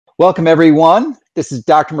Welcome, everyone. This is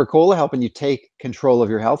Dr. Mercola helping you take control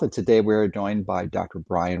of your health. And today we're joined by Dr.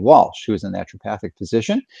 Brian Walsh, who is a naturopathic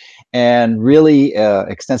physician and really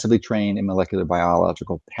extensively trained in molecular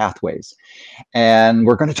biological pathways. And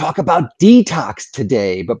we're going to talk about detox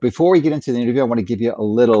today. But before we get into the interview, I want to give you a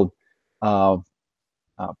little but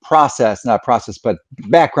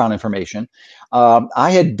background information.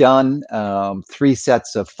 I had done 3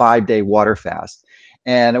 sets of 5-day water fast.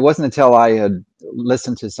 And it wasn't until I had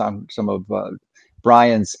listened to some of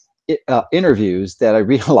Brian's interviews that I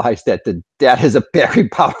realized that that is a very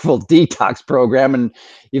powerful detox program, and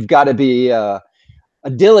you've got to be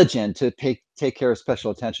diligent to take care of special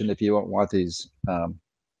attention if you don't want these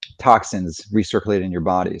toxins recirculating in your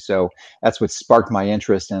body. So that's what sparked my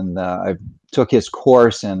interest, and I took his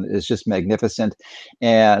course, and it's just magnificent.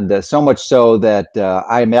 And so much so that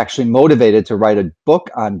I'm actually motivated to write a book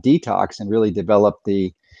on detox and really develop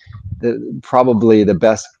probably the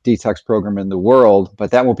best detox program in the world,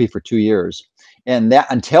 but that won't be for 2 years. And that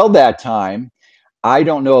until that time, I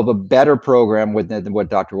don't know of a better program than what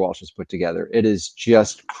Dr. Walsh has put together. It is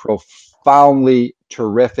just profoundly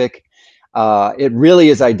terrific. It really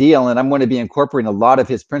is ideal, and I'm going to be incorporating a lot of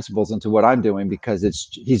his principles into what I'm doing because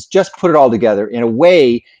he's just put it all together in a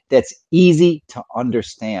way that's easy to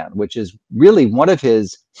understand, which is really one of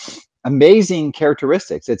his amazing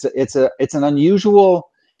characteristics. It's an unusual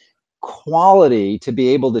quality to be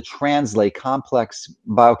able to translate complex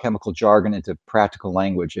biochemical jargon into practical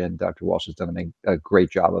language, and Dr. Walsh has done a great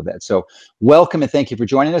job of that. So welcome and thank you for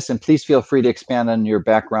joining us, and please feel free to expand on your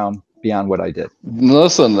background beyond what I did.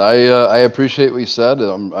 Listen, I appreciate what you said.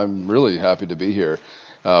 I'm really happy to be here,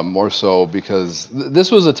 more so because this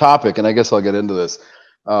was a topic, and I guess I'll get into this,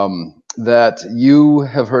 that you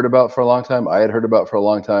have heard about for a long time. I had heard about for a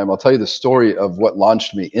long time. I'll tell you the story of what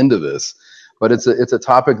launched me into this, but it's a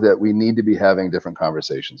topic that we need to be having different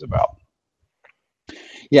conversations about.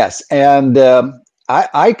 Yes, and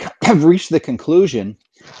I have reached the conclusion,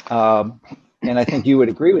 and I think you would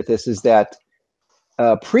agree with this, is that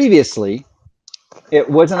previously it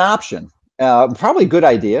was an option, probably a good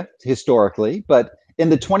idea historically, but in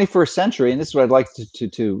the 21st century, and this is what I'd like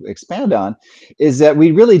to expand on, is that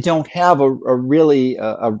we really don't have a really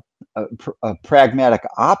pragmatic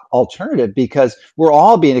alternative, because we're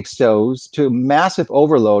all being exposed to massive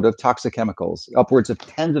overload of toxic chemicals, upwards of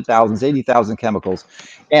tens of thousands, 80,000 chemicals.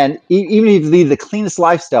 And even if you lead the cleanest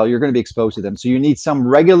lifestyle, you're going to be exposed to them. So you need some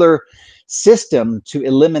regular system to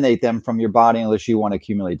eliminate them from your body unless you want to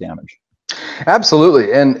accumulate damage.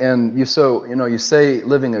 Absolutely. And you say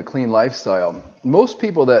living a clean lifestyle. Most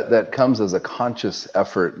people that comes as a conscious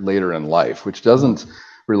effort later in life, which doesn't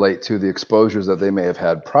relate to the exposures that they may have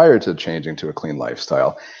had prior to changing to a clean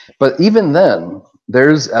lifestyle. But even then,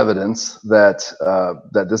 there's evidence that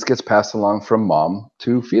that this gets passed along from mom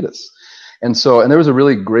to fetus. And there was a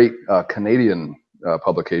really great Canadian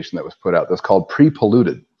publication that was put out that's called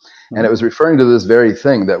Pre-Polluted. And it was referring to this very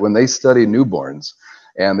thing, that when they study newborns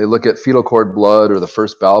and they look at fetal cord blood or the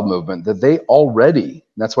first bowel movement, that they already,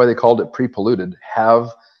 that's why they called it pre-polluted, have,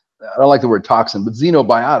 I don't like the word toxin, but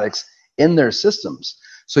xenobiotics in their systems.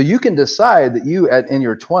 So you can decide that you in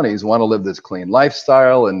your 20s want to live this clean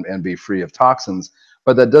lifestyle and be free of toxins,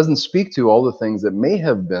 but that doesn't speak to all the things that may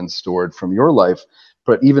have been stored from your life,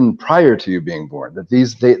 but even prior to you being born, that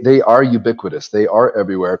they are ubiquitous, they are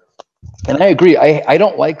everywhere. And I agree. I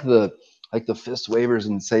don't like the fist wavers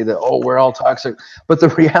and say that, oh, we're all toxic. But the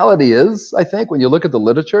reality is, I think when you look at the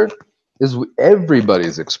literature, is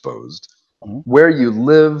everybody's exposed. Where you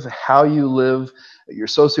live, how you live, your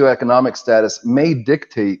socioeconomic status may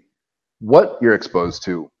dictate what you're exposed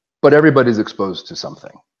to, but everybody's exposed to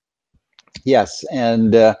something. Yes,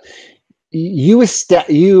 and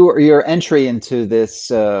your entry into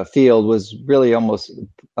this field was really almost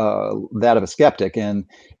that of a skeptic, and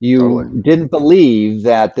you Totally. didn't believe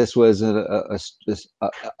that this was an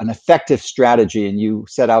effective strategy, and you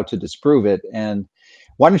set out to disprove it. And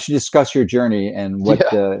why don't you discuss your journey and what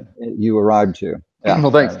you arrived to? Yeah.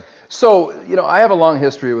 Well, thanks. So, I have a long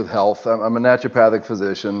history with health. I'm a naturopathic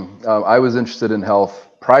physician. I was interested in health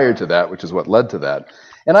prior to that, which is what led to that.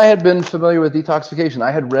 And I had been familiar with detoxification.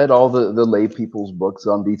 I had read all the lay people's books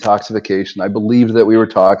on detoxification. I believed that we were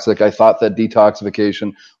toxic. I thought that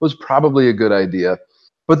detoxification was probably a good idea.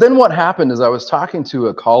 But then what happened is I was talking to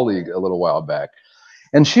a colleague a little while back,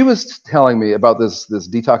 and she was telling me about this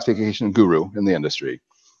detoxification guru in the industry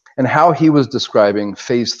and how he was describing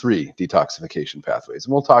phase 3 detoxification pathways.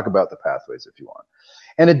 And we'll talk about the pathways if you want.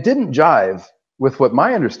 And it didn't jive with what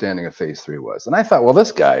my understanding of phase 3 was. And I thought, well,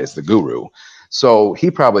 this guy is the guru, so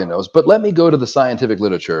he probably knows. But let me go to the scientific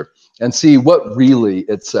literature and see what really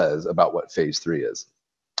it says about what phase 3 is.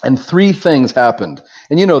 And three things happened.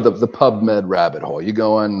 And you know the PubMed rabbit hole. You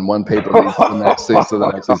go on, one paper leads to the next, leads to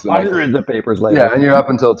the next, leads to the next. Hundreds of papers later. Yeah, and you're up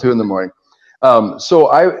until 2 in the morning.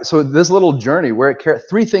 So this little journey where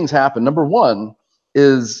three things happened. Number one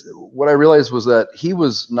is what I realized was that he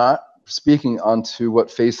was not speaking onto what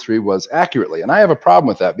phase 3 was accurately. And I have a problem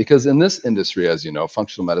with that because in this industry, as you know,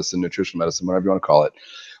 functional medicine, nutritional medicine, whatever you want to call it,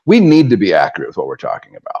 we need to be accurate with what we're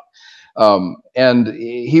talking about. And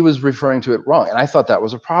he was referring to it wrong. And I thought that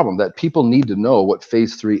was a problem, that people need to know what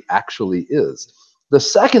phase 3 actually is. The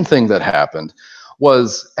second thing that happened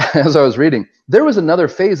was, as I was reading, there was another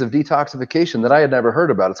phase of detoxification that I had never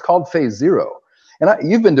heard about. It's called phase 0.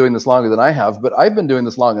 And you've been doing this longer than I have, but I've been doing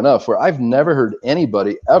this long enough where I've never heard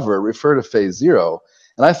anybody ever refer to phase 0.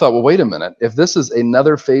 And I thought, well, wait a minute. If this is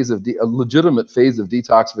another phase of a legitimate phase of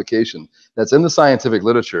detoxification that's in the scientific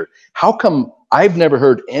literature, how come I've never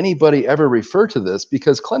heard anybody ever refer to this?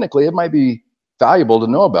 Because clinically, it might be valuable to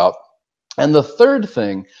know about. And the third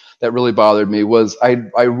thing that really bothered me was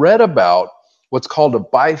I read about what's called a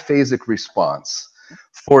biphasic response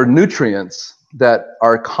for nutrients that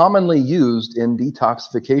are commonly used in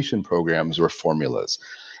detoxification programs or formulas.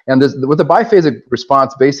 And what the biphasic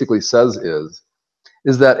response basically says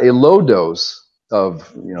is that a low dose of,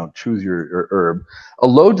 choose your herb, a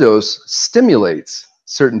low dose stimulates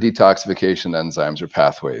certain detoxification enzymes or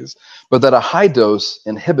pathways, but that a high dose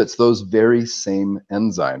inhibits those very same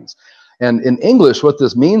enzymes. And in English, what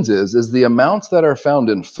this means is the amounts that are found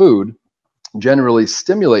in food generally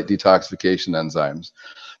stimulate detoxification enzymes,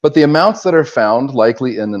 but the amounts that are found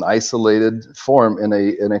likely in an isolated form in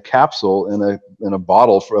a capsule in a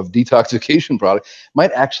bottle of detoxification product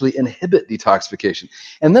might actually inhibit detoxification.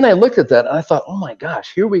 And then I looked at that and I thought, oh my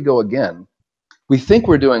gosh, here we go again. We think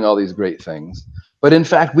we're doing all these great things, but in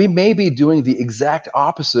fact, we may be doing the exact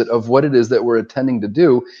opposite of what it is that we're intending to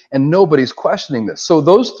do, and nobody's questioning this. So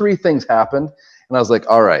those three things happened, and I was like,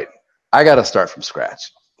 all right, I got to start from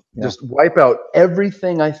scratch. Yeah. Just wipe out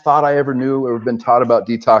everything I thought I ever knew or been taught about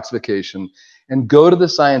detoxification and go to the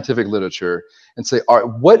scientific literature and say, all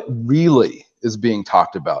right, what really is being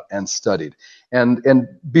talked about and studied? And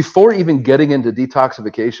before even getting into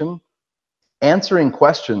detoxification, answering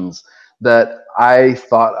questions that I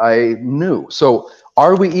thought I knew. So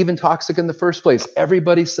are we even toxic in the first place?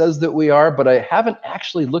 Everybody says that we are, but I haven't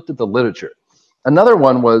actually looked at the literature. Another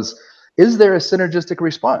one was, is there a synergistic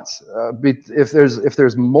response? If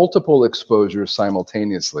there's multiple exposures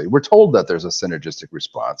simultaneously, we're told that there's a synergistic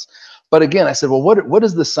response. But again, I said, well, what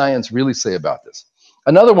does the science really say about this?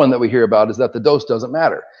 Another one that we hear about is that the dose doesn't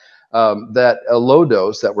matter. That a low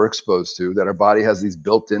dose that we're exposed to, that our body has these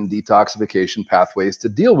built-in detoxification pathways to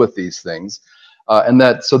deal with these things, and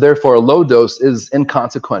that so therefore a low dose is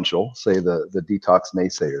inconsequential, say the detox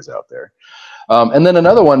naysayers out there. And then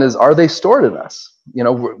another one is, are they stored in us?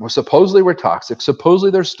 Supposedly we're toxic,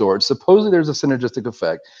 supposedly they're stored, supposedly there's a synergistic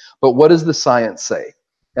effect, but what does the science say?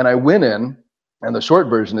 And I went in, and the short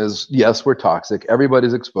version is, yes, we're toxic,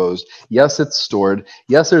 everybody's exposed, yes, it's stored,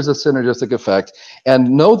 yes, there's a synergistic effect, and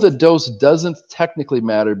no, the dose doesn't technically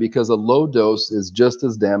matter because a low dose is just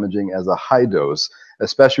as damaging as a high dose,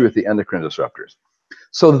 especially with the endocrine disruptors.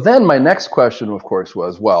 So then my next question, of course,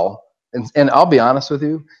 was, well, and I'll be honest with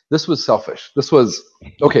you, this was selfish. This was,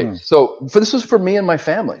 okay, so this was for me and my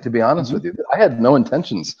family, to be honest with you. I had no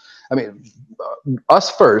intentions. I mean,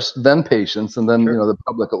 us first, then patients, and then, the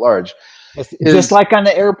public at large. Just like on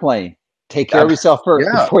the airplane. Take care of yourself first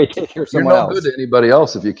before you take care of someone else. You're no good to anybody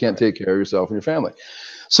else if you can't take care of yourself and your family.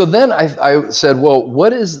 So then I said, well, what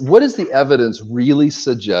does the evidence really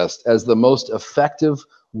suggest as the most effective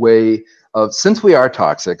way of, since we are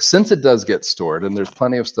toxic, since it does get stored, and there's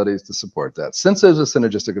plenty of studies to support that, since there's a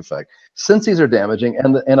synergistic effect, since these are damaging,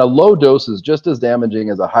 and a low dose is just as damaging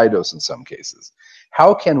as a high dose in some cases,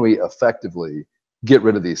 how can we effectively get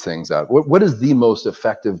rid of these things out? What is the most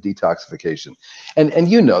effective detoxification? And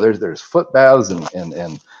there's foot baths and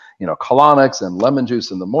colonics and lemon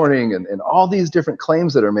juice in the morning and all these different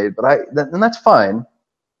claims that are made, and that's fine.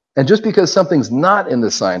 And just because something's not in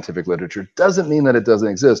the scientific literature doesn't mean that it doesn't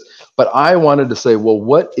exist. But I wanted to say, well,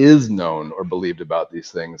 what is known or believed about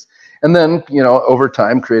these things? And then, over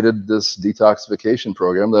time created this detoxification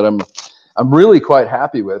program that I'm really quite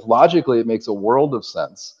happy with. Logically, it makes a world of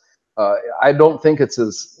sense. I don't think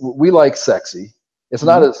we like sexy. It's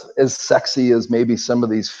not as sexy as maybe some of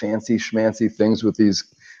these fancy schmancy things with these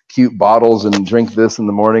cute bottles and drink this in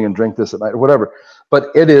the morning and drink this at night or whatever. But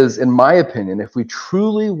it is, in my opinion, if we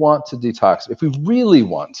truly want to detox, if we really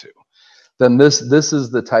want to, then this is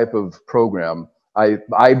the type of program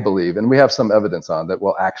I believe, and we have some evidence on, that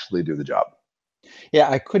will actually do the job. Yeah,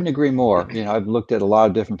 I couldn't agree more. You know, I've looked at a lot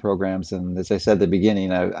of different programs, and as I said at the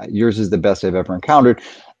beginning, yours is the best I've ever encountered.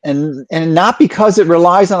 And not because it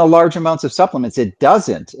relies on a large amounts of supplements, it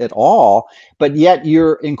doesn't at all. But yet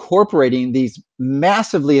you're incorporating these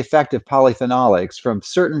massively effective polyphenolics from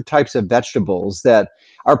certain types of vegetables that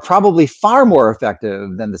are probably far more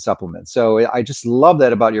effective than the supplements. So I just love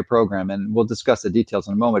that about your program, and we'll discuss the details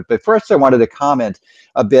in a moment. But first, I wanted to comment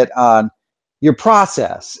a bit on your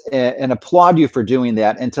process and applaud you for doing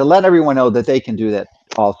that, and to let everyone know that they can do that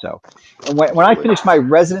also. And when I finished my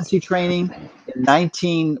residency training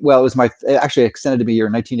in well, it was actually extended to be year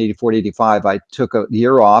 1984 to 85. I took a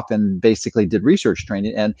year off and basically did research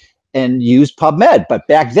training and used PubMed. But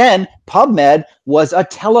back then, PubMed was a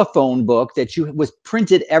telephone book that was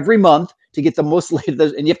printed every month to get the most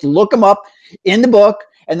latest, and you have to look them up in the book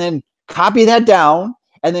and then copy that down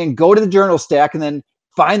and then go to the journal stack and then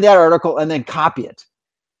find that article and then copy it.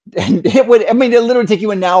 And it literally take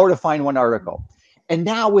you an hour to find one article. And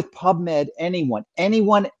now with PubMed, anyone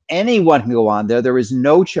can go on there. There is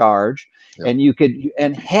no charge. Yep. And you could,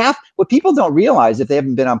 and what people don't realize if they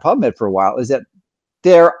haven't been on PubMed for a while is that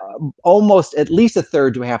they're almost at least a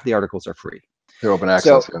third to half the articles are free. They're open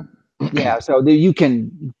access. So, yeah, so you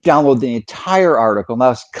can download the entire article.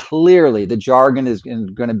 Now, clearly, the jargon is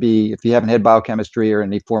going to be, if you haven't had biochemistry or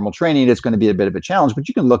any formal training, it's going to be a bit of a challenge, but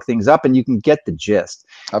you can look things up and you can get the gist.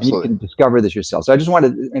 Absolutely. And you can discover this yourself. So I just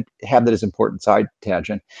wanted to have that as important side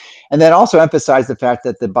tangent. And then also emphasize the fact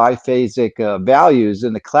that the biphasic values,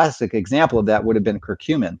 and the classic example of that would have been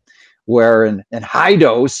curcumin, where in high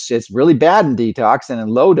dose, it's really bad in detox, and in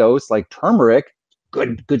low dose, like turmeric,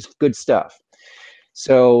 good stuff.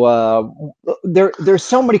 So there's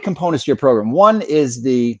so many components to your program. One is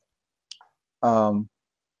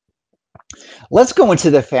let's go into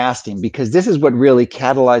the fasting, because this is what really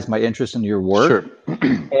catalyzed my interest in your work. Sure.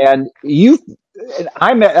 And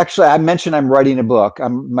I mentioned I'm writing a book.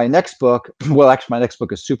 My next book, well, actually, my next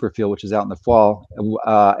book is Superfuel, which is out in the fall.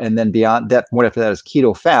 And then beyond that, one after that is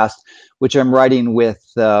Keto Fast, which I'm writing with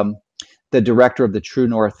the director of the True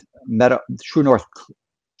North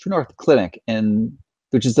Clinic,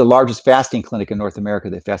 which is the largest fasting clinic in North America.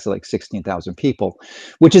 They fasted like 16,000 people,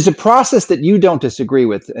 which is a process that you don't disagree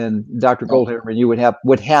with. And Dr. Goldhamer and you would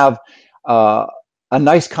have a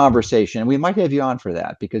nice conversation. And we might have you on for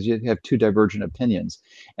that, because you have two divergent opinions.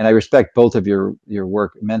 And I respect both of your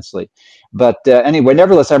work immensely. But anyway,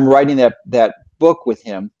 nevertheless, I'm writing that book with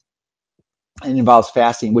him, and it involves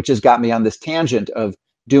fasting, which has got me on this tangent of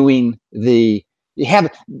doing having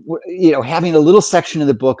a little section in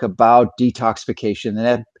the book about detoxification, and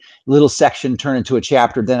that little section turned into a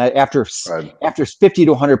chapter. Then after 50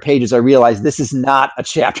 to 100 pages, I realized this is not a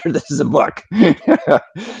chapter. This is a book. Oh,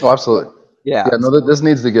 absolutely. Yeah. No, this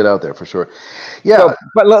needs to get out there for sure. Yeah. So,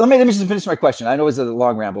 but let me just finish my question. I know it's a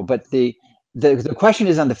long ramble, but the question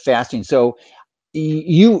is on the fasting. So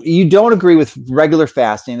you don't agree with regular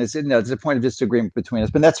fasting. It's a point of disagreement between us,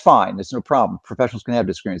 but that's fine. There's no problem. Professionals can have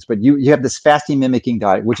disagreements, but you have this fasting mimicking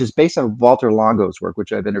diet, which is based on Walter Longo's work, which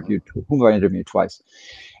whom I interviewed twice.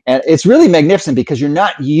 And it's really magnificent, because you're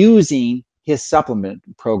not using his supplement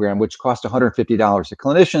program, which costs $150 to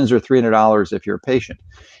clinicians or $300 if you're a patient.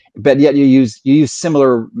 But yet you use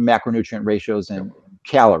similar macronutrient ratios and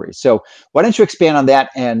calories. So why don't you expand on that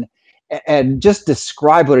and just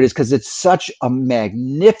describe what it is, because it's such a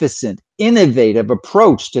magnificent, innovative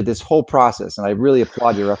approach to this whole process, and I really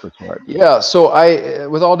applaud your efforts for it. Yeah, so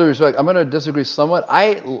with all due respect, I'm going to disagree somewhat.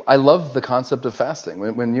 I love the concept of fasting.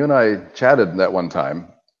 When you and I chatted that one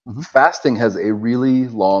time, fasting has a really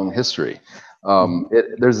long history.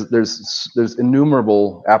 There's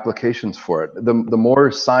innumerable applications for it. The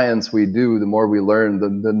more science we do, the more we learn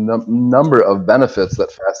the number of benefits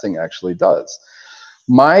that fasting actually does.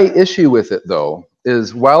 My issue with it, though,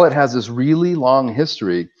 is while it has this really long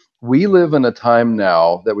history, we live in a time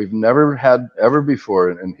now that we've never had ever before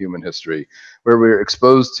in human history, where we're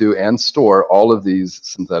exposed to and store all of these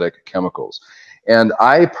synthetic chemicals. And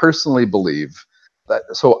I personally believe that,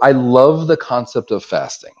 so I love the concept of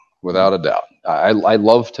fasting, without a doubt. I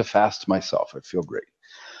love to fast myself. I feel great.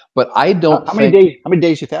 But I don't How many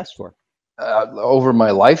days you fast for? Over my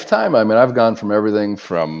lifetime, I mean, I've gone from everything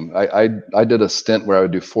from I did a stint where I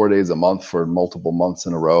would do 4 days a month for multiple months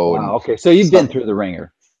in a row. Wow, okay, so you've been through the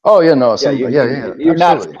ringer. Oh yeah, no, you're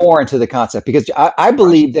not foreign to the concept, because I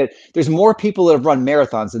believe that there's more people that have run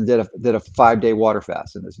marathons than did a 5-day water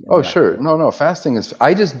fast in this. Oh sure, no, fasting is.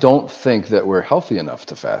 I just don't think that we're healthy enough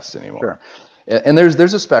to fast anymore. Sure. And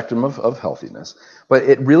there's a spectrum of healthiness, but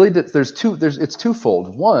it really it's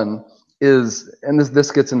twofold. One is, and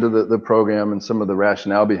this gets into the program and some of the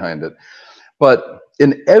rationale behind it, but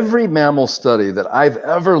in every mammal study that I've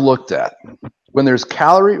ever looked at, when there's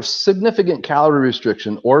significant calorie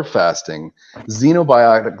restriction or fasting,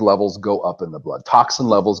 xenobiotic levels go up in the blood. Toxin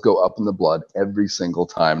levels go up in the blood every single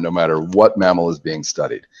time, no matter what mammal is being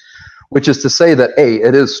studied. Which is to say that A,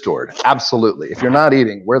 it is stored. Absolutely. If you're not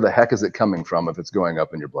eating, where the heck is it coming from if it's going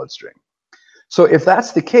up in your bloodstream? So if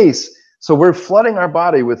that's the case, so we're flooding our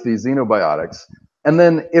body with these xenobiotics. And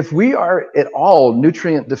then if we are at all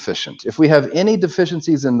nutrient deficient, if we have any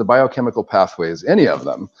deficiencies in the biochemical pathways, any of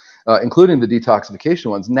them, including the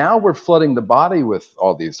detoxification ones, now we're flooding the body with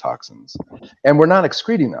all these toxins and we're not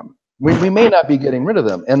excreting them. We may not be getting rid of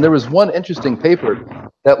them. And there was one interesting paper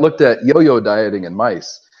that looked at yo-yo dieting in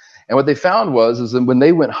mice. And what they found is that when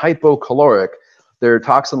they went hypocaloric, their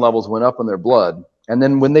toxin levels went up in their blood. And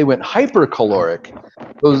then when they went hypercaloric,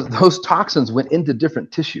 those toxins went into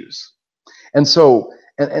different tissues. And so,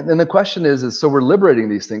 and the question is so we're liberating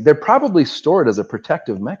these things. They're probably stored as a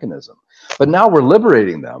protective mechanism, but now we're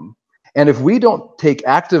liberating them. And if we don't take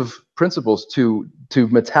active principles to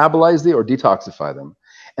metabolize or detoxify them,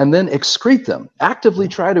 and then excrete them, actively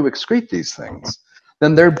try to excrete these things,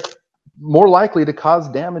 then they're more likely to cause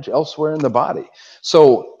damage elsewhere in the body.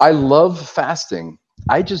 So I love fasting.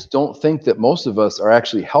 I just don't think that most of us are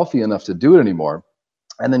actually healthy enough to do it anymore.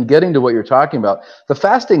 And then getting to what you're talking about, the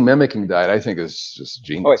fasting mimicking diet, I think is just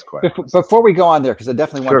genius. Before we go on there, because I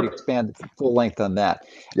definitely want to expand full length on that.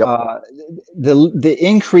 Yep. The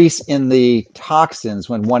increase in the toxins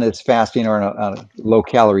when one is fasting or on a low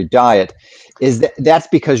calorie diet is that's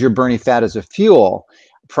because you're burning fat as a fuel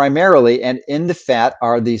primarily, and in the fat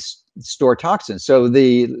are these stored toxins. So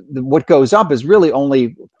the what goes up is really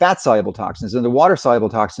only fat soluble toxins, and the water soluble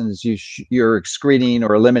toxins you're excreting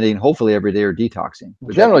or eliminating hopefully every day or detoxing.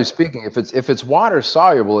 Generally speaking, if it's water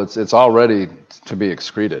soluble, it's already to be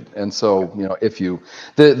excreted. And so if you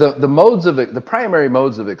the primary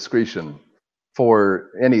modes of excretion for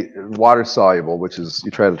any water soluble, which is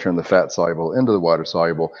you try to turn the fat soluble into the water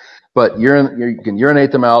soluble, but you can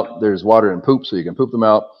urinate them out. There's water in poop, so you can poop them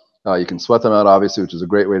out. You can sweat them out, obviously, which is a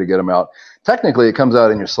great way to get them out. Technically, it comes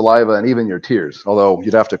out in your saliva and even your tears, although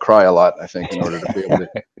you'd have to cry a lot, I think, in order to be able to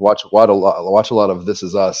watch a lot of This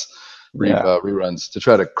Is Us reruns to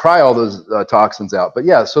try to cry all those toxins out. But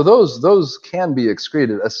yeah, so those can be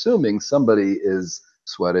excreted, assuming somebody is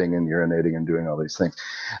sweating and urinating and doing all these things.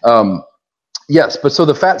 Yes, but so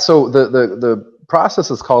the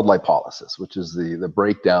process is called lipolysis, which is the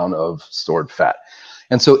breakdown of stored fat.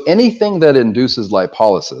 And so anything that induces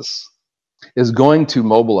lipolysis is going to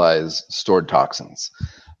mobilize stored toxins.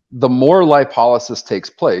 The more lipolysis takes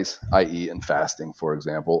place, i.e. in fasting, for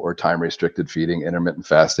example, or time-restricted feeding, intermittent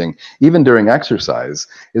fasting, even during exercise,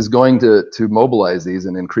 is going to mobilize these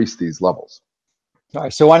and increase these levels. All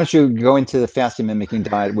right, so why don't you go into the fasting mimicking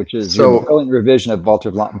diet, which is your brilliant revision of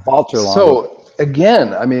Walter Longo. So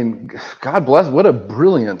again, I mean, God bless, what a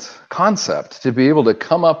brilliant concept to be able to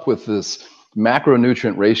come up with this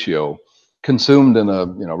macronutrient ratio consumed in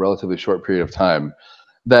a relatively short period of time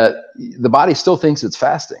that the body still thinks it's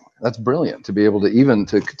fasting. That's brilliant to be able to even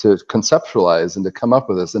to conceptualize and to come up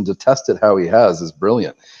with this and to test it how he has is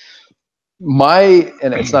brilliant.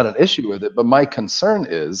 And it's not an issue with it, but my concern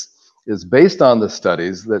is based on the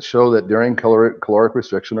studies that show that during caloric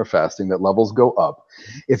restriction or fasting that levels go up.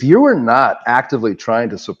 If you are not actively trying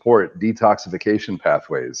to support detoxification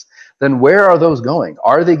pathways, then where are those going?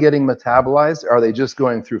 Are they getting metabolized? Are they just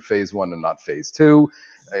going through phase 1 and not phase 2,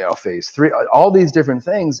 phase 3, all these different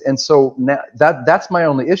things? And so now that's my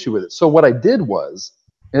only issue with it. So what I did was,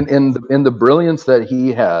 in the brilliance that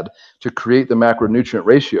he had to create the macronutrient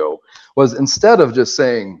ratio, was instead of just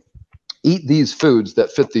saying, eat these foods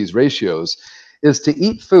that fit these ratios, is to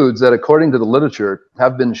eat foods that, according to the literature,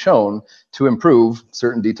 have been shown to improve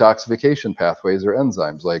certain detoxification pathways or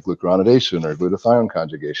enzymes like glucuronidation or glutathione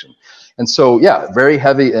conjugation. And so, yeah, very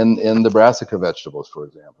heavy in the brassica vegetables, for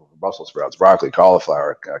example, Brussels sprouts, broccoli,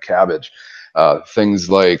 cauliflower, cabbage, things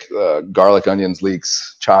like garlic, onions,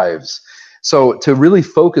 leeks, chives. So to really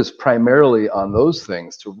focus primarily on those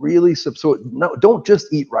things, to really don't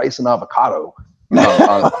just eat rice and avocado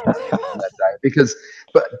on that diet,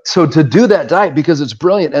 so to do that diet because it's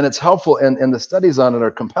brilliant and it's helpful and the studies on it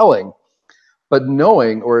are compelling, but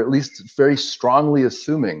knowing, or at least very strongly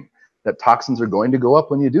assuming, that toxins are going to go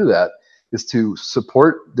up when you do that is to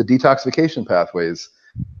support the detoxification pathways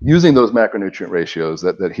using those macronutrient ratios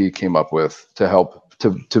that he came up with to help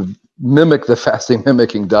to mimic the fasting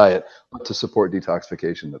mimicking diet, but to support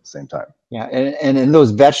detoxification at the same time. Yeah, and in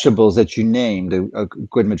those vegetables that you named, a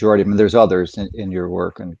good majority of them, there's others in your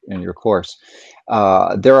work and in your course,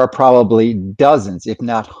 there are probably dozens, if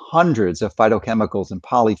not hundreds, of phytochemicals and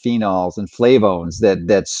polyphenols and flavones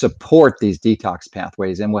that support these detox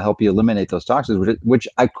pathways and will help you eliminate those toxins, which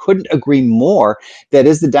I couldn't agree more. That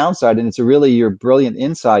is the downside, and it's really your brilliant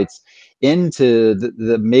insights into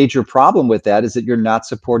the major problem with that is that you're not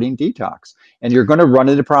supporting detox, and you're going to run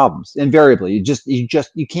into problems invariably. You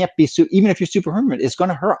can't be even if you're superhuman, it's going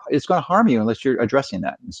to hurt, it's going to harm you unless you're addressing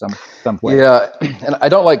that in some way. Yeah, and I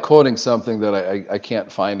don't like quoting something that I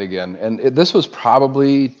can't find again. And this was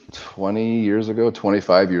probably 20 years ago,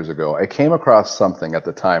 25 years ago. I came across something at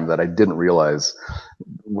the time that I didn't realize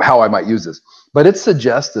how I might use this, but it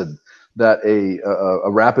suggested that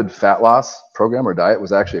a rapid fat loss program or diet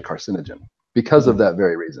was actually a carcinogen because of that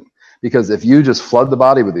very reason. Because if you just flood the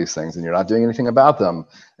body with these things and you're not doing anything about them,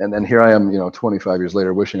 and then here I am, 25 years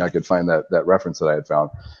later, wishing I could find that reference that I had found.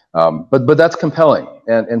 But that's compelling.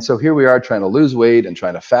 And so here we are trying to lose weight and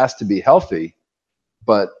trying to fast to be healthy.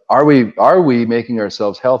 But are we making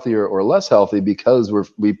ourselves healthier or less healthy because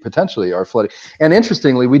we potentially are flooding? And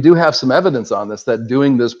interestingly, we do have some evidence on this, that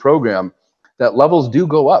doing this program, that levels do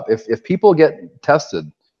go up. If people get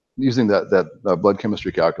tested using that blood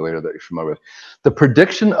chemistry calculator that you're familiar with, the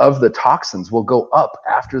prediction of the toxins will go up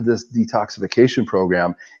after this detoxification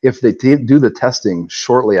program if they do the testing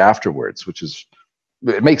shortly afterwards,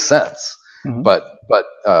 it makes sense. Mm-hmm. But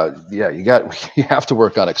yeah, you have to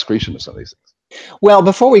work on excretion of some of these things. Well,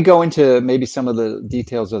 before we go into maybe some of the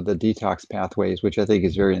details of the detox pathways, which I think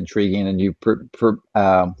is very intriguing, and you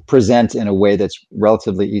present in a way that's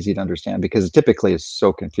relatively easy to understand, because typically it's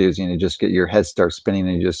so confusing, you just get your head starts spinning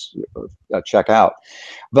and you just check out.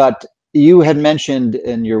 But you had mentioned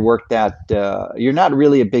in your work that you're not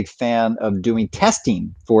really a big fan of doing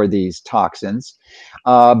testing for these toxins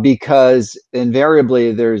because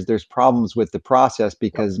invariably there's problems with the process,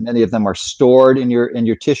 because many of them are stored in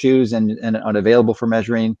your tissues and unavailable for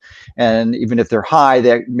measuring, and even if they're high,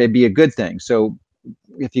 that may be a good thing. So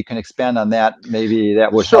if you can expand on that, maybe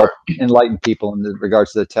that would help enlighten people in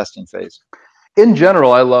regards to the testing phase. In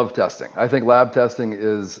general, I love testing. I think lab testing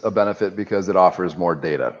is a benefit because it offers more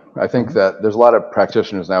data. I think that there's a lot of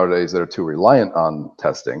practitioners nowadays that are too reliant on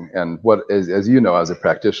testing. And as you know, as a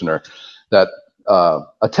practitioner, that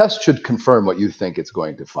a test should confirm what you think it's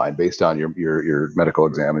going to find based on your medical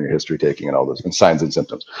exam and your history taking and all those and signs and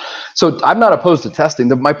symptoms. So I'm not opposed to testing.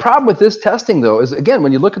 My problem with this testing, though, is, again,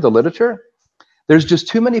 when you look at the literature, there's just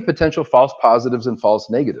too many potential false positives and false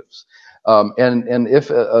negatives. And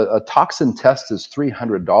if a toxin test is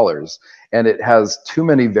 $300 and it has too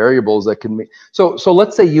many variables that can make, so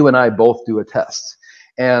let's say you and I both do a test,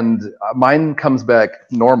 and mine comes back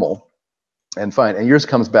normal and fine, and yours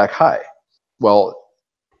comes back high. Well,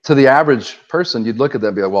 to the average person, you'd look at them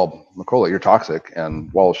and be like, well, Nicola, you're toxic,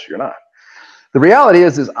 and Walsh, you're not. The reality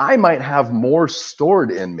is I might have more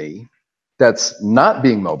stored in me that's not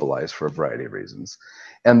being mobilized for a variety of reasons,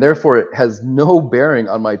 and therefore it has no bearing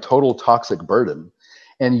on my total toxic burden.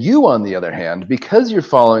 And you, on the other hand, because you're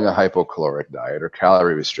following a hypocaloric diet or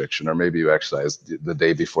calorie restriction, or maybe you exercised the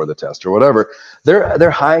day before the test or whatever,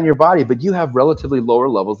 they're high in your body, but you have relatively lower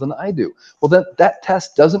levels than I do. Well, that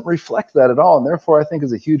test doesn't reflect that at all, and therefore I think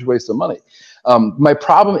is a huge waste of money. My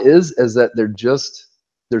problem is that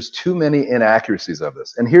there's too many inaccuracies of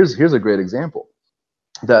this. And here's a great example.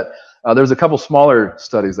 That there's a couple smaller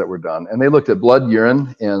studies that were done, and they looked at blood,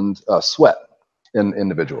 urine, and sweat in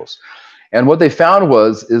individuals. And what they found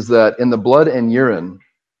is that in the blood and urine,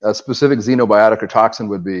 a specific xenobiotic or toxin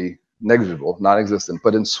would be negligible, non-existent,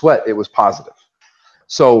 but in sweat, it was positive.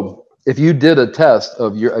 So if you did a test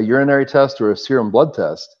of a urinary test or a serum blood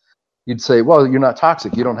test, you'd say, well, you're not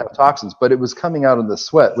toxic, you don't have toxins, but it was coming out in the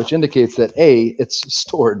sweat, which indicates that A, it's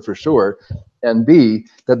stored for sure, and B,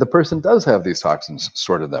 that the person does have these toxins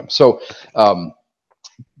stored in them. So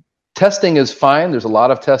testing is fine. There's a lot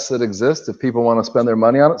of tests that exist if people want to spend their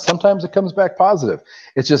money on it. Sometimes it comes back positive.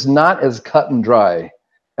 It's just not as cut and dry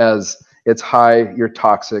as it's high, you're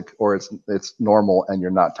toxic, or it's normal and you're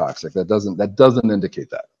not toxic. That doesn't indicate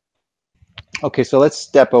that. Okay, so let's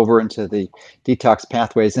step over into the detox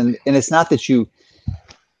pathways. And it's not that you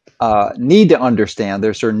need to understand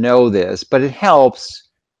this or know this, but it helps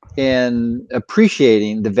in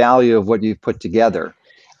appreciating the value of what you've put together.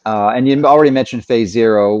 And you already mentioned phase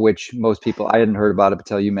 0, which most people, I hadn't heard about it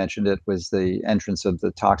until you mentioned it, was the entrance of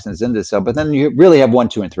the toxins into the cell. But then you really have 1,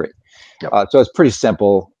 2, and 3. Yep. So it's pretty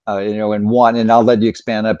simple, in 1, and I'll let you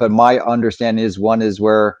expand it. But my understanding is 1 is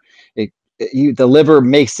where the liver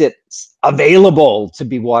makes it available to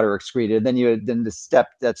be water excreted. Then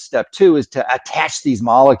step two is to attach these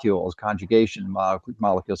molecules, conjugation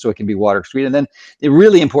molecules, so it can be water excreted. And then the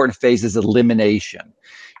really important phase is elimination.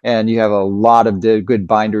 And you have a lot of the good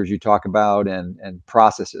binders you talk about and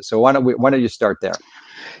processes. So why don't you start there?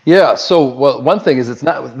 Yeah. So one thing is, it's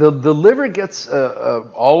not the liver gets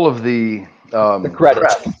all of the credit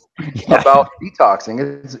about detoxing.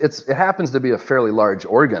 It happens to be a fairly large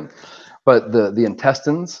organ, but the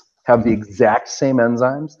intestines have the exact same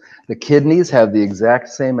enzymes. The kidneys have the exact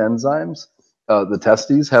same enzymes. The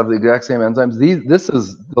testes have the exact same enzymes. This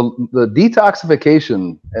is the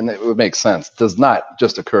detoxification, and it would make sense, does not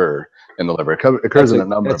just occur in the liver. It occurs in a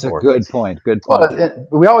number of organs. Good point. Good point. Well,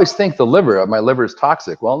 we always think the liver, my liver is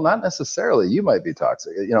toxic. Well, not necessarily. You might be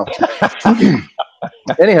toxic.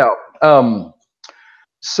 Anyhow,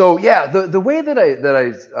 so yeah, the way that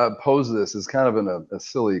I pose this is kind of a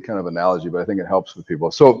silly kind of analogy, but I think it helps with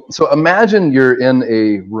people. So imagine you're in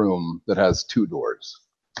a room that has two doors,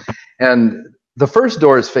 and the first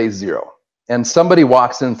door is phase 0, and somebody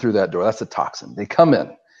walks in through that door. That's a toxin. They come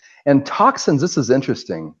in, and toxins, this is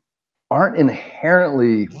interesting, aren't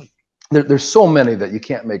inherently, there's so many that you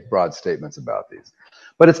can't make broad statements about these,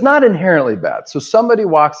 but it's not inherently bad. So somebody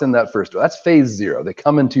walks in that first door. That's phase 0. They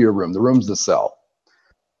come into your room. The room's the cell.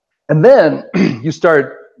 And then you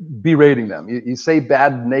start berating them. You say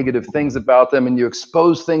bad, negative things about them, and you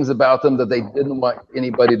expose things about them that they didn't want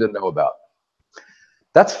anybody to know about.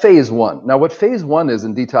 That's phase 1. Now, what phase 1 is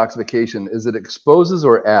in detoxification is it exposes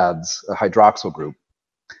or adds a hydroxyl group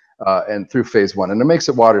and through phase 1, and it makes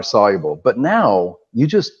it water soluble. But now you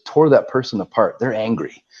just tore that person apart. They're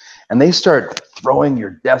angry, and they start throwing your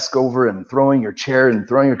desk over and throwing your chair and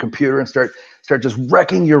throwing your computer and start just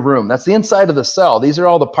wrecking your room. That's the inside of the cell. These are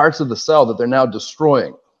all the parts of the cell that they're now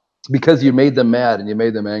destroying because you made them mad and you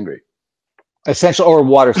made them angry. Essential or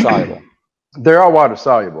water soluble. They're all water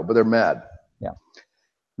soluble, but they're mad. Yeah.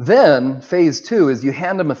 Then phase 2 is you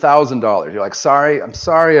hand them $1,000. You're like, I'm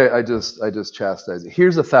sorry, I just chastised you.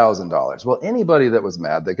 Here's $1,000. Well, anybody that was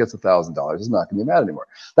mad that gets $1,000 is not going to be mad anymore.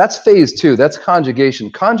 That's phase 2. That's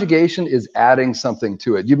conjugation. Conjugation is adding something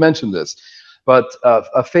to it. You mentioned this, but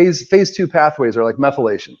phase 2 pathways are like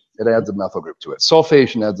methylation. It adds a methyl group to it.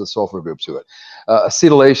 Sulfation adds a sulfur group to it.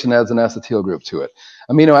 Acetylation adds an acetyl group to it.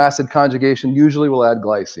 Amino acid conjugation usually will add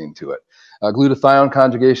glycine to it. Glutathione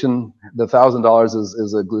conjugation, the $1,000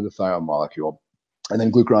 is a glutathione molecule. And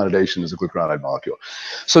then glucuronidation is a glucuronide molecule.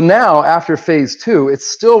 So now, after phase 2, it's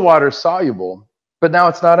still water soluble, but now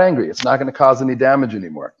it's not angry. It's not going to cause any damage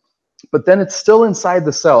anymore. But then it's still inside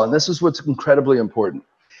the cell, and this is what's incredibly important.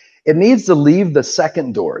 It needs to leave the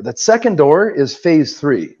second door. That second door is phase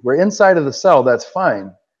 3. Where inside of the cell, that's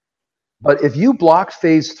fine. But if you block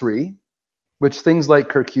phase 3, which things like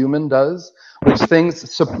curcumin does, which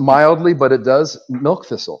things mildly, but it does, milk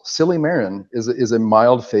thistle, silymarin is a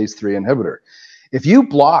mild phase 3 inhibitor. If you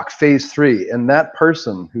block phase 3 and that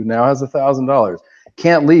person who now has $1,000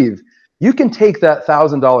 can't leave, you can take that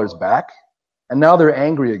 $1,000 back, and now they're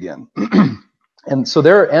angry again. And so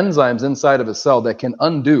there are enzymes inside of a cell that can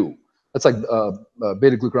undo, that's like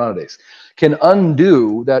beta-glucuronidase, can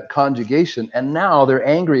undo that conjugation, and now they're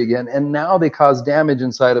angry again, and now they cause damage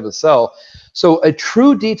inside of a cell. So a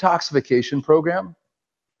true detoxification program,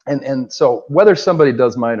 and so whether somebody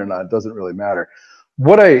does mine or not, it doesn't really matter.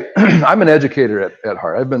 I'm an educator at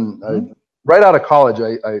heart. I've been, right out of college,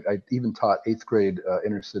 I even taught 8th grade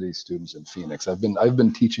inner city students in Phoenix. I've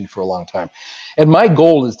been teaching for a long time. And my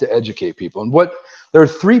goal is to educate people. And there are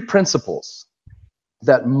 3 principles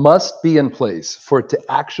that must be in place for it to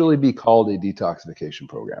actually be called a detoxification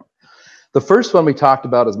program. The first one we talked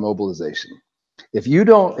about is mobilization. If you're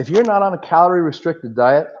not on a calorie restricted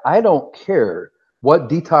diet, I don't care what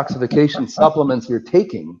detoxification supplements you're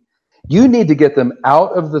taking. You need to get them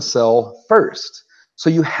out of the cell first. So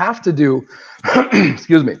you have to do,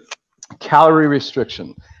 excuse me, calorie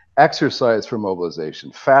restriction, exercise for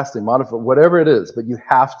mobilization, fasting, modify, whatever it is, but you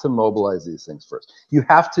have to mobilize these things first. You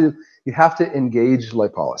have to engage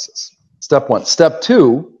lipolysis. Step 1. Step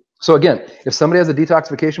 2, so again, if somebody has a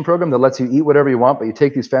detoxification program that lets you eat whatever you want, but you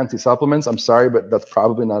take these fancy supplements, I'm sorry, but that's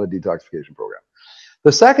probably not a detoxification program.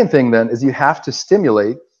 The second thing then is you have to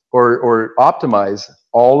stimulate or optimize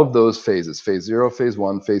all of those phases, phase 0, phase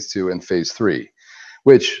 1, phase 2, and phase 3,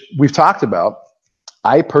 which we've talked about.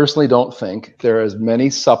 I personally don't think there are as many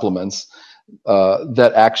supplements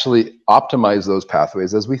that actually optimize those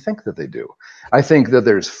pathways as we think that they do. I think that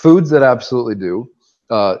there's foods that absolutely do.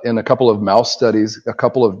 In a couple of mouse studies, a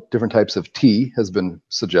couple of different types of tea has been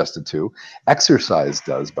suggested too. Exercise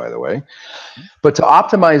does, by the way. But to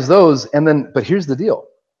optimize those, but here's the deal.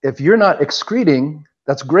 if you're not excreting,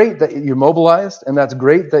 that's great that you're mobilized, and that's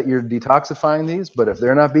great that you're detoxifying these, but if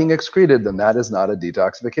they're not being excreted, then that is not a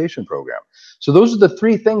detoxification program. So those are the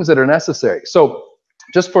three things that are necessary. So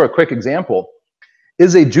just for a quick example,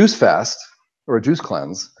 is a juice fast or a juice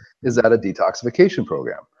cleanse, is that a detoxification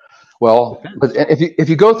program? Well, but if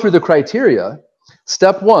you go through the criteria,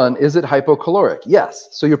 step one, is it hypocaloric? Yes,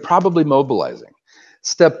 so you're probably mobilizing.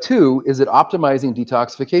 Step two, is it optimizing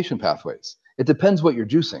detoxification pathways? It depends what you're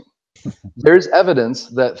juicing. There's evidence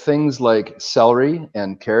that things like celery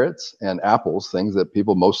and carrots and apples, things that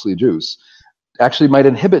people mostly juice, actually might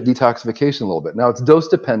inhibit detoxification a little bit. Now, it's dose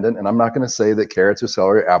dependent, and I'm not going to say that carrots or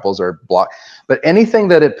celery or apples are blocked, but anything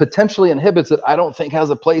that it potentially inhibits it, I don't think has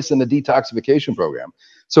a place in the detoxification program.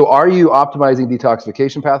 So are you optimizing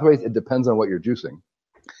detoxification pathways? It depends on what you're juicing.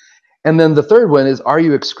 And then the third one is, are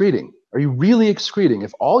you excreting? Are you really excreting?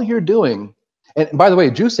 If all you're doing, and by the way,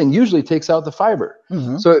 juicing usually takes out the fiber.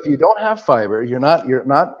 So if you don't have fiber, you're not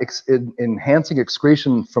enhancing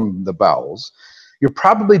excretion from the bowels. You're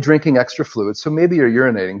probably drinking extra fluid, so maybe you're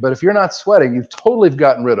urinating. But if you're not sweating, you've totally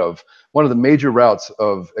gotten rid of one of the major routes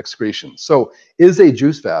of excretion. So is a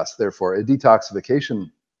juice fast, therefore, a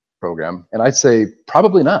detoxification program? And I'd say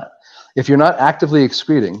probably not. If you're not actively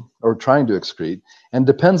excreting or trying to excrete, and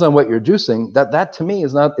depends on what you're juicing, that to me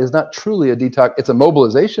is not truly a detox. It's a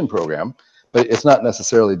mobilization program, but it's not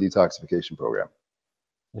necessarily a detoxification program.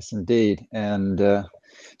 Yes, indeed. And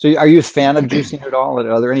so are you a fan of juicing at all?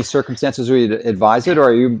 Are there any circumstances where you'd advise it, or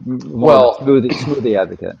are you more smoothie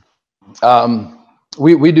advocate?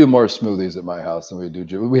 We do more smoothies at my house than we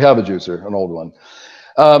do we have a juicer, an old one.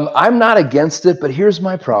 I'm not against it, but here's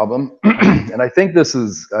my problem. And I think this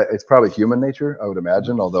is, it's probably human nature, I would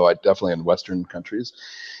imagine, although I definitely in Western countries,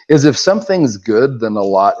 is if something's good, then a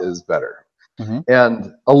lot is better.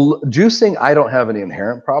 And juicing, I don't have any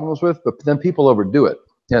inherent problems with, but then people overdo it.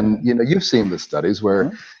 And, you know, you've seen the studies where,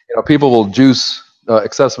 you know, people will juice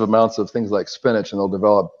excessive amounts of things like spinach, and they'll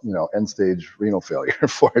develop, you know, end-stage renal failure,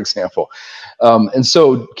 for example. And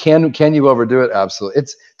so can you overdo it? Absolutely.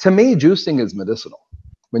 To me, juicing is medicinal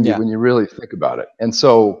when you really think about it. And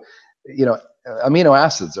so, you know, amino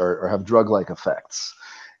acids have drug-like effects.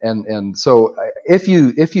 And so if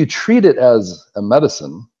you treat it as a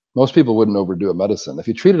medicine, most people wouldn't overdo a medicine. If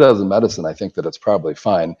you treat it as a medicine, I think that it's probably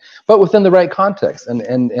fine, but within the right context. And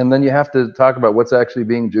then you have to talk about what's actually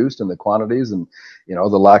being juiced and the quantities, and, you know,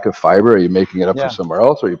 the lack of fiber. Are you making it up for somewhere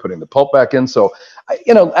else? Or are you putting the pulp back in? So,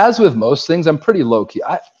 you know, as with most things, I'm pretty low key.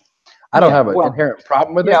 I don't have an inherent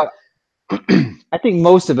problem with it. I think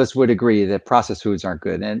most of us would agree that processed foods aren't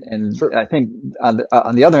good. And sure. I think on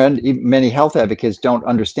the other end, many health advocates don't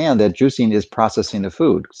understand that juicing is processing the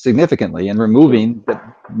food significantly and removing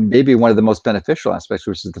maybe one of the most beneficial aspects,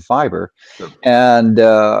 which is the fiber. Sure. And,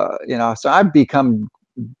 you know, so I've become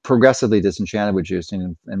progressively disenchanted with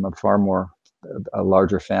juicing, and I'm far more a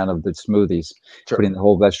larger fan of the smoothies, putting the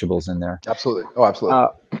whole vegetables in there. Absolutely. Oh, absolutely.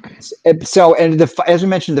 So, and as we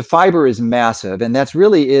mentioned, the fiber is massive, and that's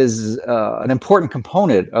really is an important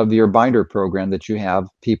component of your binder program that you have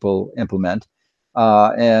people implement.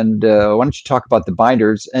 And why don't you talk about the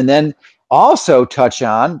binders, and then also touch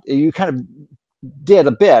on, you kind of did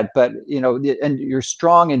a bit, but, you know, and your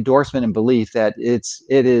strong endorsement and belief that it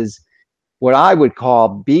is what I would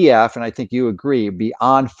call BF, and I think you agree,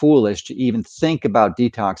 beyond foolish to even think about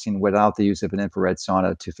detoxing without the use of an infrared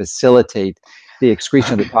sauna to facilitate the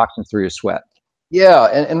excretion of the toxins through your sweat. Yeah,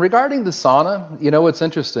 and regarding the sauna, you know, what's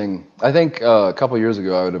interesting, I think a couple of years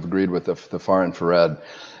ago I would have agreed with the far infrared.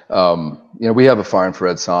 You know, we have a far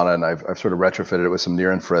infrared sauna, and I've sort of retrofitted it with some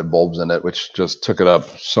near infrared bulbs in it, which just took it up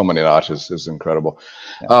so many notches. It's incredible.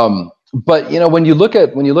 Yeah. But you know, when you look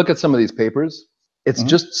at some of these papers, it's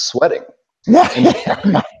just sweating. No,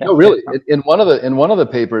 really. In one of the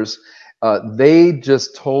papers, they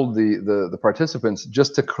just told the participants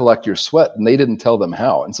just to collect your sweat, and they didn't tell them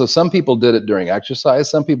how. And so some people did it during exercise,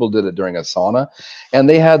 some people did it during a sauna, and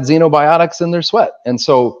they had xenobiotics in their sweat. And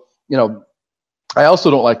so, you know, I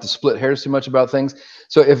also don't like to split hairs too much about things.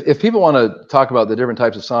 So if people want to talk about the different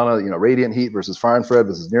types of sauna, you know, radiant heat versus far infrared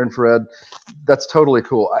versus near infrared, that's totally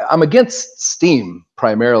cool. I'm against steam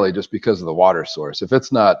primarily just because of the water source. If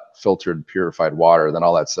it's not filtered, purified water, then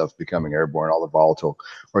all that stuff's becoming airborne, all the volatile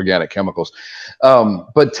organic chemicals.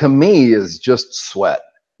 But to me is just sweat.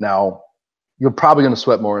 Now, you're probably going to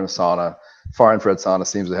sweat more in a sauna. Far infrared sauna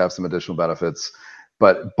seems to have some additional benefits,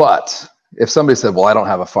 but if somebody said, well, I don't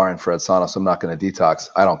have a far infrared sauna, so I'm not going to detox,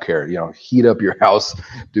 I don't care. You know, heat up your house,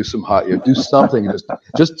 do some hot, do something,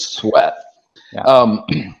 just sweat. Yeah.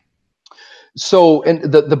 So,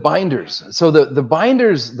 and the binders. So the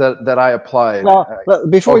binders that I applied. Well,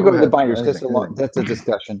 before we go go to the ahead. binders, Anything, anything. that's a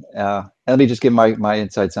discussion. And let me just give my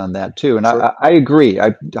insights on that too. And Sure. I agree.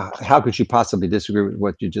 How could you possibly disagree with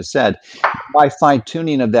what you just said? My fine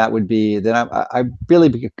tuning of that would be that I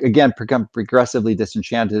really, again, become progressively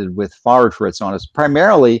disenchanted with far infrared saunas,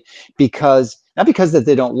 primarily because, not because that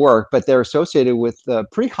they don't work, but they're associated with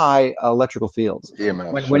pretty high electrical fields.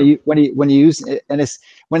 EMF, When, sure. when you use, and it's,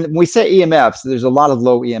 when we say EMFs, there's a lot of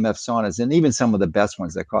low EMF saunas, and even some of the best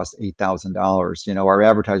ones that cost $8,000, you know, are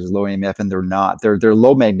advertised as low EMF, and they're not. They're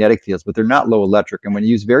low magnetic fields, but they're not low electric. And when you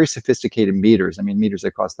use very sophisticated meters, I mean, meters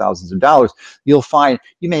that cost thousands of dollars, you'll find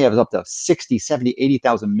you may have up to 60, 70,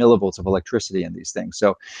 80,000 millivolts of electricity in these things.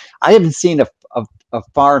 So I haven't seen a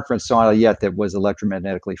far infrared sauna yet that was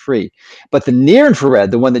electromagnetically free. But the near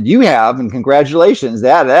infrared, the one that you have, and congratulations,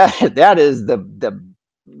 that is the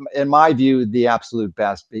in my view, the absolute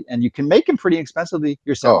best. And you can make them pretty inexpensively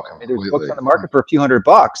yourself. Oh, I mean, there's books on the market for a few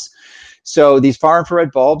 $100. So these far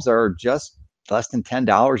infrared bulbs are just less than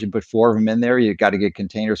 $10. You put 4 of them in there. You got to get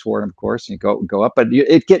containers for them, of course, and you go up. But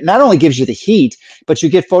it not only gives you the heat, but you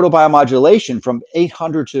get photobiomodulation from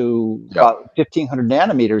 800 to about 1,500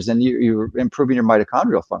 nanometers, and you're improving your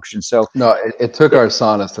mitochondrial function. So no, it took our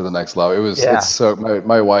saunas to the next level. It was it's so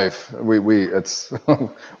my wife, it's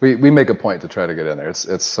we make a point to try to get in there.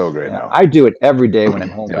 It's so great now. I do it every day when I'm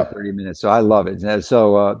home for 30 minutes, so I love it. And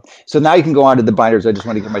so now you can go on to the binders. I just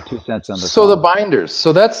want to give my 2 cents on this. So the binders.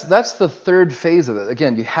 So that's the third phase of it.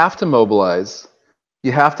 Again, you have to mobilize.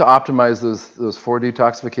 You have to optimize those 4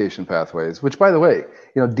 detoxification pathways, which, by the way,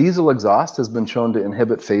 you know, diesel exhaust has been shown to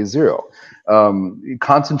inhibit phase 0.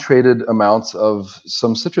 Concentrated amounts of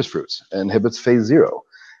some citrus fruits inhibits phase 0.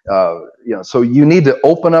 You know, so you need to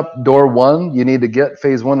open up door 1. You need to get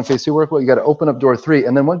phase 1 and phase 2 work well. You got to open up door 3,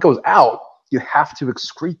 and then when it goes out, you have to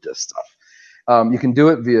excrete this stuff. You can do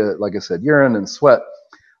it via, like I said, urine and sweat,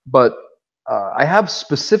 but I have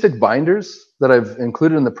specific binders that I've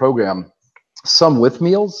included in the program, some with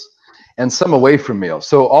meals and some away from meals.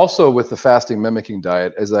 So also with the fasting mimicking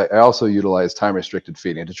diet, as I also utilize time restricted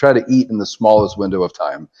feeding to try to eat in the smallest window of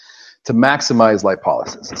time to maximize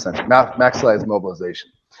lipolysis, essentially maximize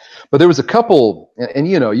mobilization. But there was a couple, and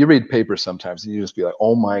you know, you read papers sometimes and you just be like,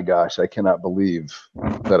 oh my gosh, I cannot believe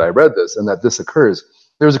that I read this and that this occurs.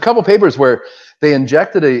 There was a couple papers where they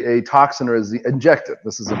injected a toxin, or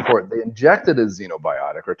this is important, they injected a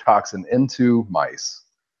xenobiotic or toxin into mice.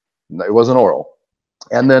 It wasn't oral.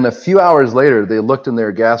 And then a few hours later, they looked in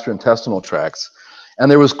their gastrointestinal tracts,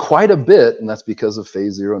 and there was quite a bit, and that's because of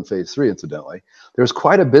phase 0 and phase 3, incidentally, there was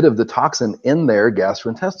quite a bit of the toxin in their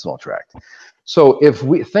gastrointestinal tract. So if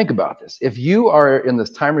we think about this, if you are in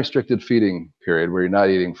this time-restricted feeding period where you're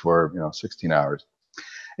not eating for 16 hours,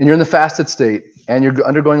 and you're in the fasted state, and you're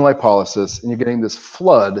undergoing lipolysis, and you're getting this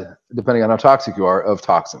flood, depending on how toxic you are, of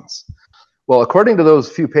toxins. Well, according to those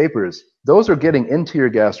few papers, those are getting into your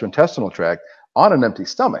gastrointestinal tract on an empty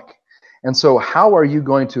stomach. And so how are you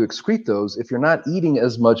going to excrete those if you're not eating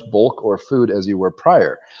as much bulk or food as you were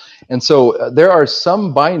prior? And so there are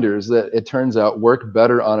some binders that it turns out work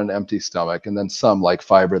better on an empty stomach, and then some like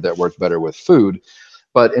fiber that work better with food.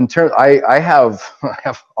 But in turn, I have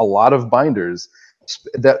a lot of binders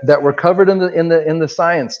that were covered in the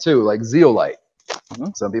science too, like zeolite.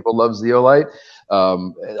 Some people love zeolite.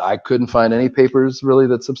 I couldn't find any papers really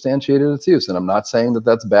that substantiated its use, and I'm not saying that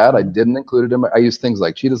that's bad. I didn't include it in I use things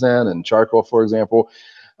like chitosan and charcoal, for example,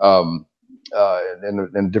 and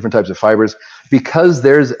different types of fibers, because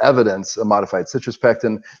there's evidence of modified citrus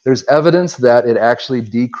pectin. There's evidence that it actually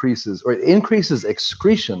decreases or it increases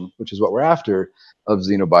excretion, which is what we're after, of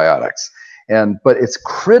xenobiotics. But it's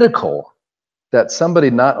critical that somebody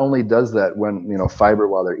not only does that when, fiber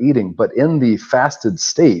while they're eating, but in the fasted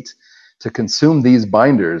state to consume these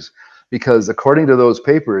binders, because according to those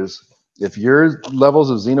papers, if your levels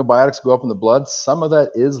of xenobiotics go up in the blood, some of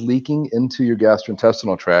that is leaking into your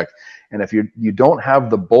gastrointestinal tract. And if you don't have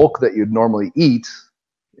the bulk that you'd normally eat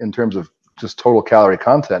in terms of just total calorie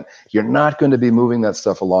content, you're not going to be moving that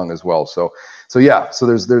stuff along as well. So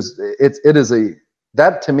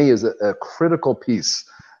that to me is a critical piece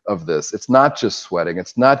of this. It's not just sweating,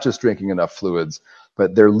 it's not just drinking enough fluids,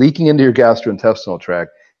 but they're leaking into your gastrointestinal tract,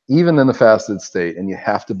 even in the fasted state, and you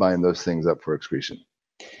have to bind those things up for excretion.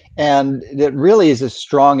 And it really is a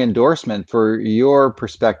strong endorsement for your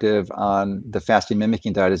perspective on the fasting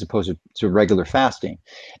mimicking diet as opposed to regular fasting.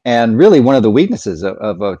 And really one of the weaknesses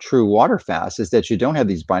of a true water fast is that you don't have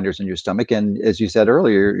these binders in your stomach. And as you said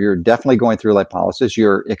earlier, you're definitely going through lipolysis.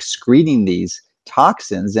 You're excreting these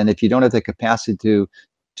toxins. And if you don't have the capacity to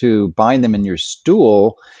to bind them in your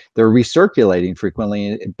stool, they're recirculating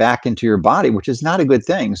frequently back into your body, which is not a good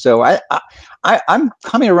thing. So I'm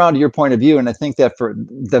coming around to your point of view, and I think that for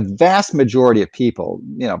the vast majority of people,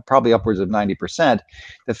 probably upwards of 90%,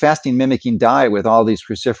 the fasting mimicking diet with all these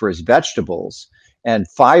cruciferous vegetables and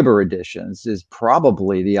fiber additions is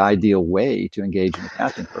probably the ideal way to engage in a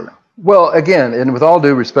fasting program. Well, again, and with all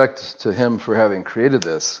due respect to him for having created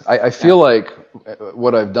this, I feel like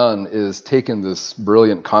what I've done is taken this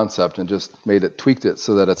brilliant concept and just tweaked it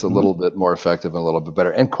so that it's a little bit more effective and a little bit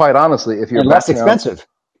better. And quite honestly, if you're less expensive.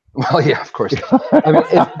 Well, yeah, of course. I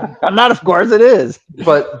mean, not of course it is.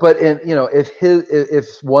 But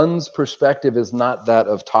if one's perspective is not that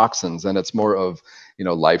of toxins and it's more of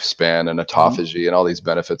lifespan and autophagy and all these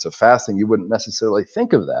benefits of fasting, you wouldn't necessarily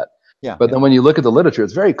think of that. Yeah. But then when you look at the literature,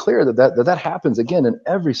 it's very clear that happens again in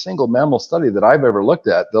every single mammal study that I've ever looked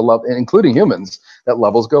at, including humans, that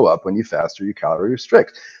levels go up when you fast or you calorie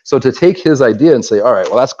restrict. So to take his idea and say, all right,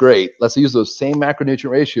 well, that's great. Let's use those same macronutrient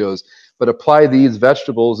ratios, but apply these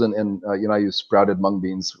vegetables and I use sprouted mung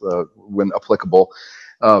beans when applicable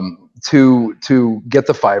to get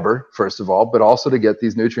the fiber, first of all, but also to get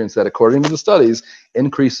these nutrients that, according to the studies,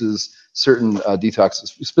 increases certain detox,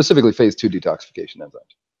 specifically phase 2 detoxification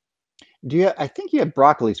enzymes. I think you had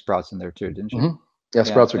broccoli sprouts in there too, didn't you? Mm-hmm. Yeah,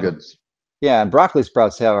 sprouts are good. Yeah, and broccoli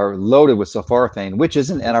sprouts are loaded with sulforaphane, which is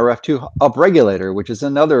an NRF2 upregulator, which is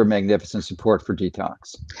another magnificent support for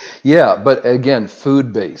detox. Yeah, but again,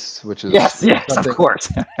 food-based, which is yes, of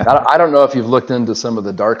course. I don't know if you've looked into some of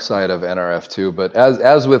the dark side of NRF2, but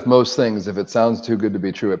as with most things, if it sounds too good to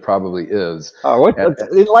be true, it probably is. Oh,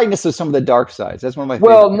 enlighten us of some of the dark sides. That's one of my favorite.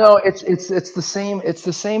 Well, no, it's the same. It's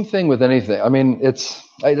the same thing with anything. I mean, it's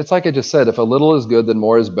like I just said. If a little is good, then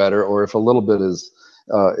more is better, or if a little bit is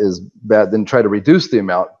bad, then try to reduce the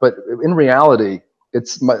amount. But in reality,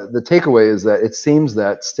 the takeaway is that it seems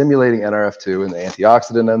that stimulating NRF2 and the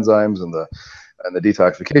antioxidant enzymes and the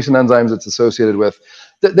detoxification enzymes it's associated with,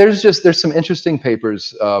 there's some interesting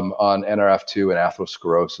papers on NRF2 and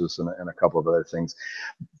atherosclerosis and a couple of other things.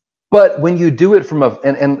 But when you do it from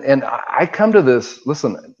and I come to this,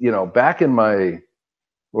 listen, back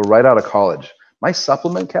right out of college, my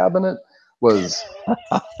supplement cabinet was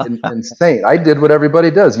insane. I did what everybody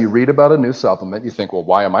does. You read about a new supplement, you think, well,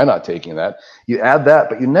 why am I not taking that? You add that,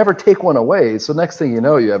 but you never take one away. So next thing you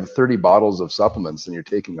know, you have 30 bottles of supplements and you're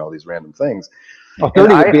taking all these random things. Well,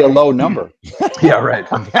 30 would be a low number. Yeah,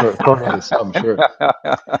 right. I'm sure.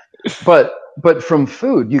 But from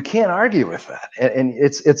food, you can't argue with that. And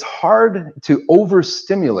it's hard to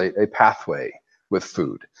overstimulate a pathway with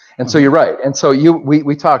food. And so you're right. And so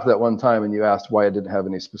we talked that one time and you asked why I didn't have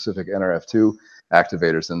any specific NRF2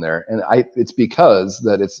 activators in there. And it's because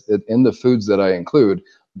that it's in the foods that I include,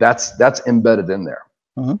 that's embedded in there.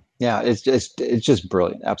 Mm-hmm. Yeah, it's just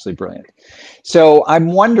brilliant, absolutely brilliant. So I'm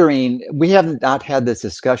wondering, we haven't not had this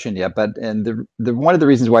discussion yet, but the one of the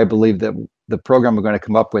reasons why I believe that the program we're going to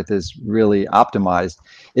come up with is really optimized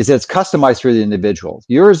is that it's customized for the individual.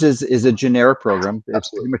 Yours is a generic program. It's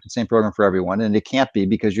pretty much the same program for everyone, and it can't be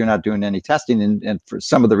because you're not doing any testing and for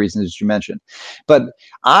some of the reasons that you mentioned. But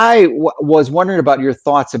I was wondering about your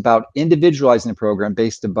thoughts about individualizing the program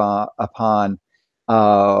based upon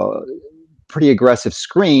pretty aggressive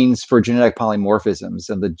screens for genetic polymorphisms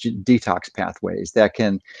and the detox pathways that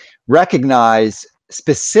can recognize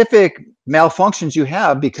specific malfunctions you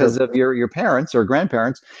have because of your parents or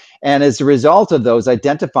grandparents, and as a result of those,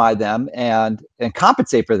 identify them and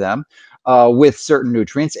compensate for them with certain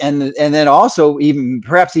nutrients, and then also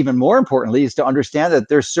perhaps even more importantly is to understand that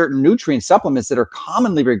there's certain nutrient supplements that are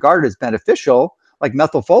commonly regarded as beneficial, like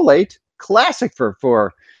methylfolate, classic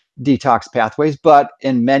for detox pathways, but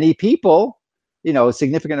in many people, a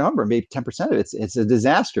significant number, maybe 10% of it's a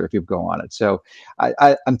disaster if you go on it. So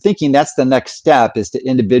I'm thinking that's the next step, is to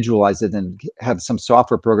individualize it and have some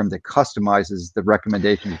software program that customizes the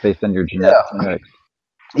recommendations based on your genetics.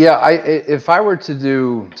 Yeah, if I were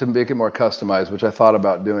to make it more customized, which I thought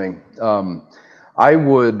about doing,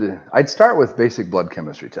 I'd start with basic blood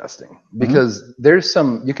chemistry testing, because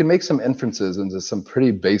you can make some inferences into some pretty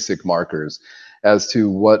basic markers as to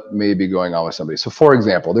what may be going on with somebody. So for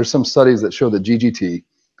example, there's some studies that show that GGT,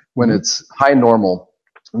 when it's high normal,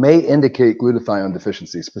 may indicate glutathione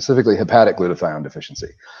deficiency, specifically hepatic glutathione deficiency.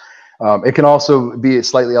 It can also be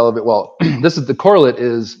slightly elevated. Well, the correlate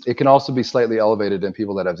is it can also be slightly elevated in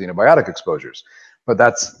people that have xenobiotic exposures, but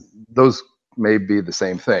those may be the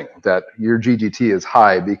same thing, that your GGT is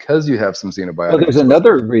high because you have some xenobiotic. Well, there's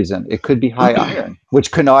another reason. It could be high iron,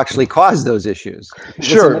 which can actually cause those issues.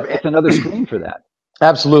 Sure. It's another screen for that.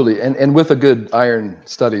 Absolutely, and with a good iron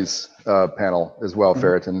studies panel as well, Mm-hmm.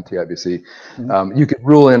 ferritin and TIBC, Mm-hmm. you could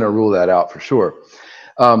rule in or rule that out for sure.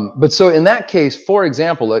 But so in that case, for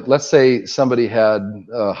example, let's say somebody had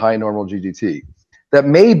a high normal GGT. That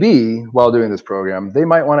may be, while doing this program, they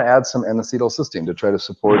might want to add some N-acetylcysteine to try to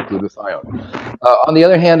support glutathione. On the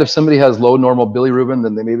other hand, if somebody has low normal bilirubin,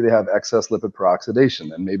 then maybe they have excess lipid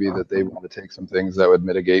peroxidation, and maybe that they want to take some things that would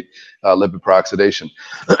mitigate lipid peroxidation.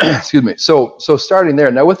 Excuse me. So starting there.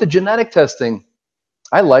 Now with the genetic testing,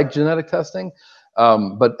 I like genetic testing.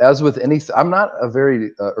 But as with anything, I'm not a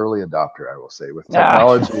very early adopter, I will say, with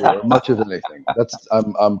technology or much of anything.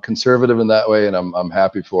 I'm conservative in that way, and I'm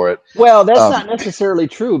happy for it. Well, that's not necessarily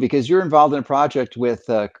true, because you're involved in a project with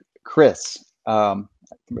Chris.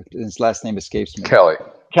 His last name escapes me.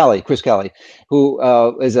 Chris Kelly,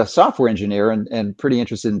 who is a software engineer and pretty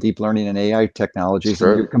interested in deep learning and AI technologies.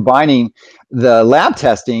 Sure. And you're combining the lab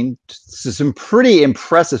testing to some pretty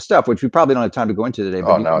impressive stuff, which we probably don't have time to go into today.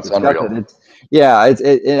 But no, it's unreal.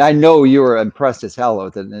 And I know you were impressed as hell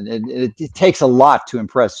with it, and it takes a lot to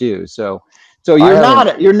impress you. So you're not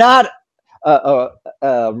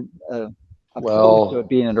opposed to it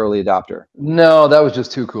being an early adopter. No, that was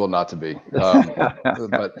just too cool not to be.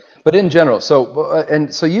 But in general,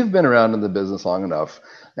 so you've been around in the business long enough,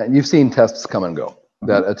 and you've seen tests come and go.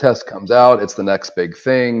 That a test comes out, it's the next big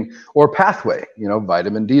thing, or pathway,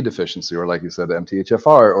 vitamin D deficiency, or like you said, MTHFR,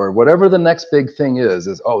 or whatever the next big thing is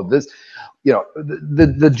this,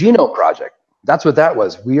 the genome project. That's what that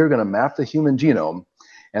was. We are going to map the human genome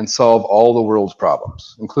and solve all the world's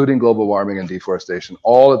problems, including global warming and deforestation,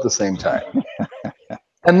 all at the same time.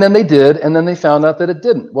 And then they did, and then they found out that it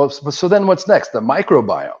didn't. Well, so then what's next? The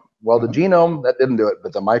microbiome. Well, the genome, that didn't do it,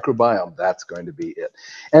 but the microbiome, that's going to be it.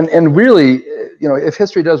 And really, if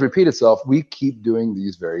history does repeat itself, we keep doing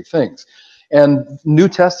these very things. And new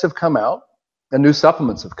tests have come out, and new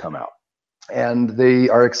supplements have come out. And they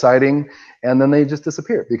are exciting, and then they just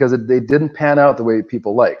disappear because they didn't pan out the way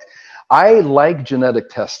people liked. I like genetic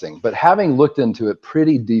testing, but having looked into it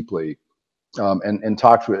pretty deeply and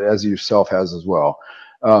talked to it, as yourself has as well,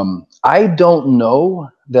 I don't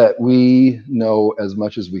know that we know as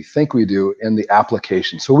much as we think we do in the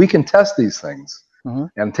application. So we can test these things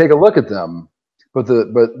and take a look at them, but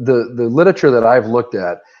the literature that I've looked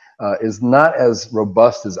at is not as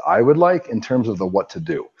robust as I would like in terms of the what to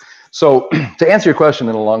do. So to answer your question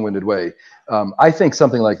in a long-winded way, I think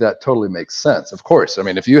something like that totally makes sense. Of course, I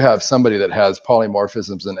mean, if you have somebody that has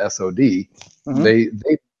polymorphisms in SOD,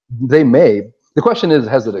 they may. The question is,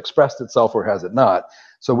 has it expressed itself or has it not?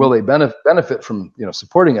 So will they benefit from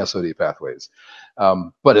supporting SOD pathways?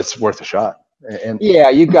 But it's worth a shot. And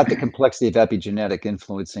yeah, you've got the complexity of epigenetic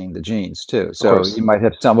influencing the genes too. So you might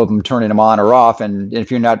have some of them turning them on or off, and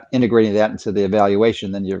if you're not integrating that into the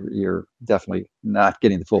evaluation, then you're definitely not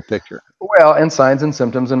getting the full picture. Well, and signs and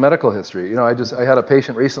symptoms and medical history. I had a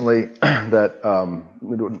patient recently that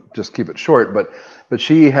just keep it short, but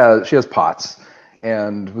she has POTS,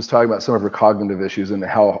 and was talking about some of her cognitive issues and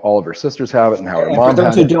how all of her sisters have it and how her mom has it. For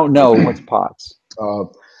those who don't know, what's POTS?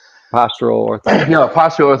 Postural orthostatic. Yeah,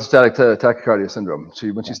 postural orthostatic tachycardia syndrome.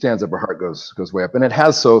 When she stands up, her heart goes way up, and it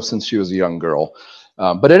has so since she was a young girl.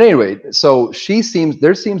 But at any rate, so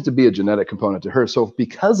there seems to be a genetic component to her. So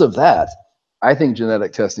because of that, I think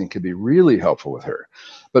genetic testing could be really helpful with her.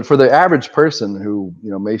 But for the average person who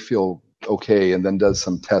may feel okay and then does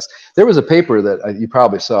some tests, there was a paper that you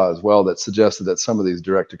probably saw as well that suggested that some of these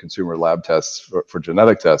direct-to-consumer lab tests for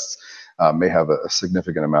genetic tests may have a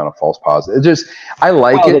significant amount of false positives. I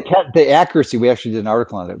like it. The accuracy, we actually did an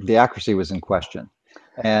article on it. The accuracy was in question.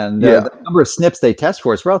 And the number of SNPs they test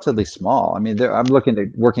for is relatively small. I mean, I'm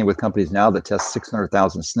working with companies now that test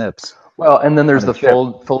 600,000 SNPs. Well, and then there's the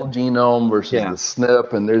full genome versus the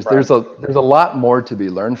SNP, and there's a lot more to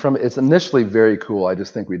be learned from it. It's initially very cool. I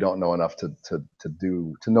just think we don't know enough to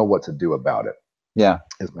know what to do about it. Yeah,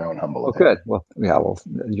 is my own humble opinion. Good. Well, yeah. Well,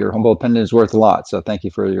 your humble opinion is worth a lot. So thank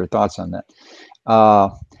you for your thoughts on that.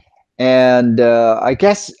 I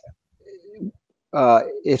guess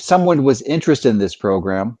if someone was interested in this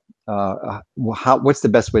program, what's the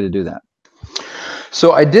best way to do that?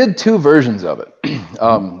 So I did 2 versions of it.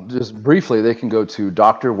 Just briefly, they can go to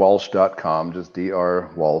drwalsh.com, just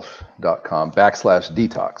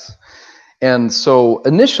drwalsh.com/detox. And so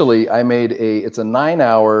initially I made it's a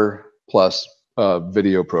 9-hour plus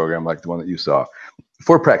video program like the one that you saw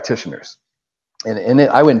for practitioners. And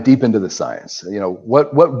I went deep into the science.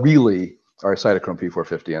 What really are cytochrome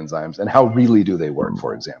P450 enzymes and how really do they work,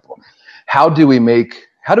 for example? How do we make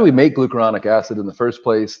glucuronic acid in the first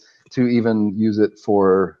place to even use it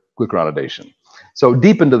for glucuronidation? So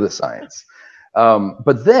deep into the science.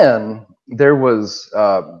 But then there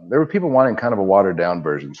were people wanting kind of a watered down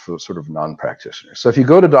version for sort of non-practitioners. So if you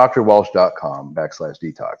go to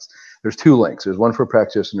drwalsh.com/detox, there's two links. There's one for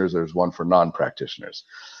practitioners, there's one for non-practitioners.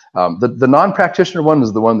 The non-practitioner one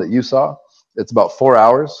is the one that you saw. It's about 4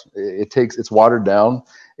 hours. It's watered down.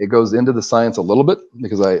 It goes into the science a little bit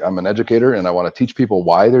because I'm an educator and I want to teach people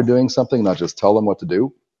why they're doing something, not just tell them what to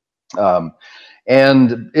do.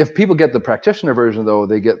 And if people get the practitioner version, though,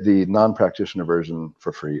 they get the non-practitioner version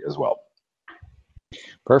for free as well.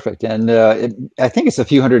 Perfect. And I think it's a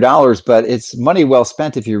few $100s, but it's money well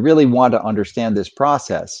spent if you really want to understand this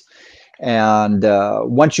process. And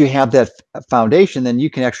once you have that foundation, then you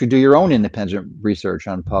can actually do your own independent research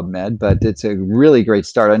on PubMed. But it's a really great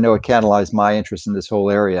start. I know it catalyzed my interest in this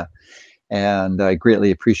whole area, and I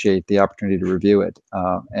greatly appreciate the opportunity to review it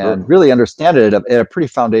and really understand it at a pretty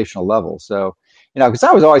foundational level. So, because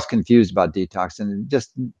I was always confused about detox, and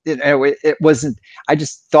just it wasn't. I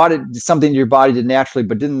just thought it was something your body did naturally,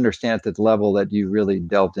 but didn't understand at the level that you really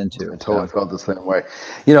delved into. I totally felt the same way.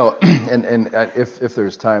 And if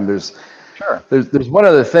there's time, there's one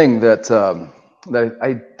other thing that that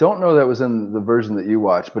I don't know that was in the version that you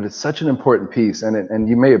watched, but it's such an important piece, and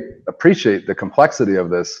you may appreciate the complexity of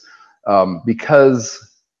this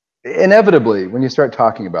because inevitably, when you start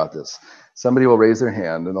talking about this, somebody will raise their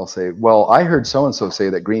hand and they'll say, well, I heard so-and-so say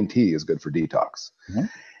that green tea is good for detox.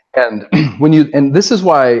 Mm-hmm. And this is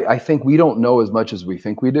why I think we don't know as much as we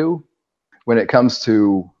think we do when it comes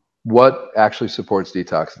to what actually supports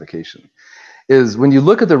detoxification. Is when you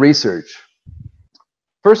look at the research,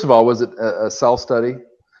 first of all, was it a cell study?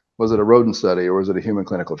 Was it a rodent study, or was it a human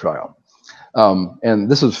clinical trial? And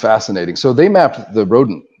this was fascinating. So they mapped the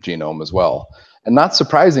rodent genome as well. And not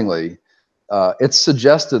surprisingly, it's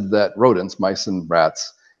suggested that rodents, mice and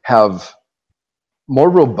rats, have more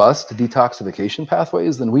robust detoxification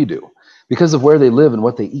pathways than we do because of where they live and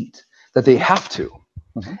what they eat, that they have to.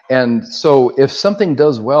 Mm-hmm. And so if something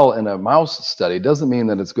does well in a mouse study, doesn't mean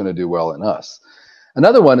that it's going to do well in us.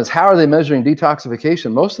 Another one is, how are they measuring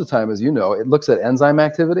detoxification? Most of the time, as you know, it looks at enzyme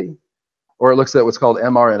activity, or it looks at what's called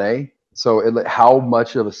mRNA. So how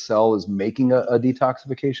much of a cell is making a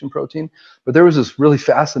detoxification protein. But there was this really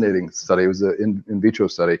fascinating study. It was an in vitro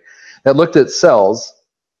study that looked at cells,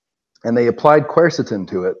 and they applied quercetin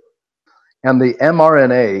to it, and the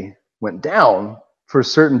mRNA went down for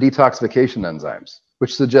certain detoxification enzymes,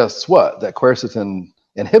 which suggests what? That quercetin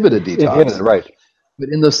inhibited detox. Right. But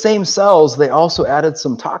in those same cells, they also added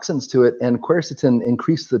some toxins to it, and quercetin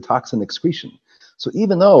increased the toxin excretion. So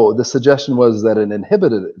even though the suggestion was that it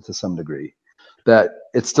inhibited it to some degree, that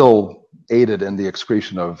it still aided in the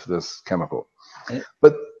excretion of this chemical.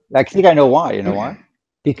 But I think I know why. You know why?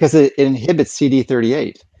 Because it inhibits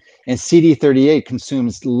CD38, and CD38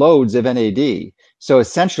 consumes loads of NAD. So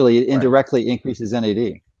essentially, it indirectly increases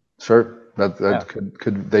NAD. Sure. That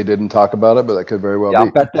could they didn't talk about it, but that could very well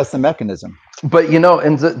be. But that's the mechanism. But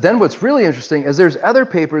and then what's really interesting is there's other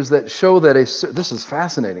papers that show that this is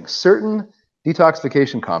fascinating. Certain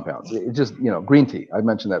detoxification compounds, green tea, I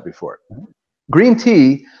mentioned that before. Mm-hmm. Green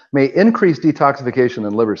tea may increase detoxification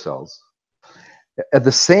in liver cells. At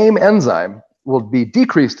the same enzyme will be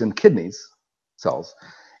decreased in kidneys cells,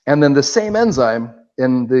 and then the same enzyme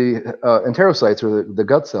in the enterocytes, or the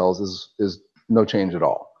gut cells, is no change at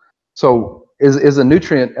all. So is a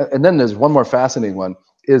nutrient, and then there's one more fascinating one,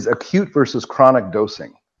 is acute versus chronic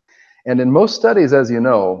dosing. And in most studies, as you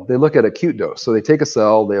know, they look at acute dose. So they take a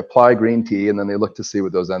cell, they apply green tea, and then they look to see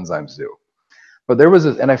what those enzymes do. But there was,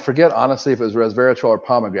 and I forget honestly if it was resveratrol or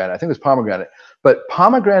pomegranate. I think it was pomegranate. But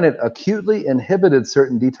pomegranate acutely inhibited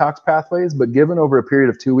certain detox pathways, but given over a period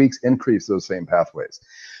of 2 weeks, increased those same pathways.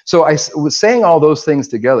 So I was saying all those things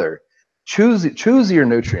together. Choose your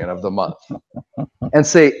nutrient of the month and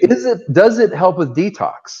say, does it help with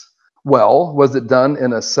detox? Well, was it done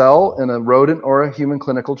in a cell, in a rodent, or a human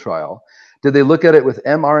clinical trial? Did they look at it with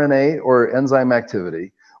mRNA or enzyme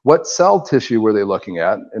activity? What cell tissue were they looking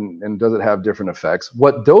at, and does it have different effects?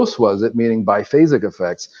 What dose was it, meaning biphasic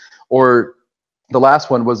effects? Or the last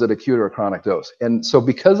one, was it acute or chronic dose? And so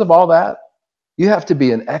because of all that, you have to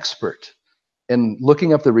be an expert in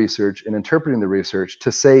looking up the research and interpreting the research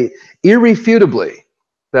to say irrefutably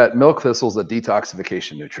that milk thistle is a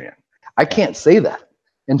detoxification nutrient. I can't say that.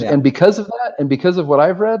 And because of that, and because of what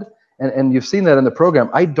I've read, and you've seen that in the program,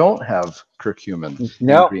 I don't have curcumin,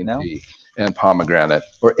 and green tea, and pomegranate,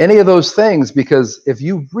 or any of those things, because if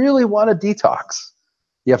you really want to detox,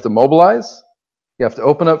 you have to mobilize, you have to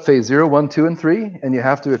open up phase 0, 1, 2, and 3, and you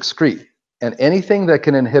have to excrete. And anything that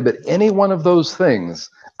can inhibit any one of those things,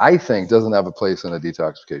 I think, doesn't have a place in a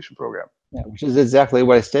detoxification program. Yeah, which is exactly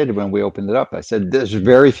what I stated when we opened it up. I said, there's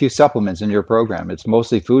very few supplements in your program. It's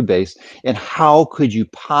mostly food-based. And how could you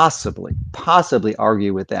possibly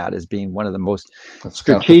argue with that as being one of the most That's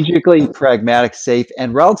kind of, strategically pragmatic, safe,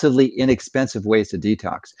 and relatively inexpensive ways to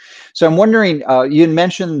detox? So I'm wondering, you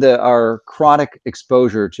mentioned our chronic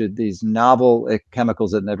exposure to these novel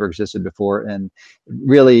chemicals that never existed before, and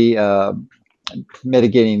really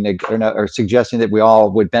mitigating or suggesting that we all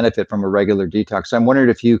would benefit from a regular detox. So I'm wondering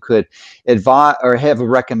if you could advise or have a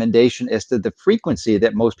recommendation as to the frequency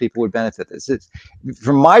that most people would benefit this.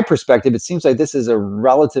 From my perspective, it seems like this is a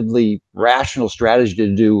relatively rational strategy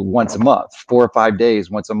to do once a month, 4 or 5 days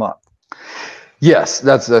once a month. yes,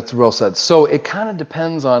 that's well said. So it kind of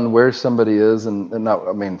depends on where somebody is, and not,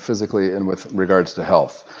 I mean, physically and with regards to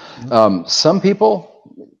health. Some people,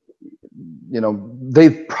 they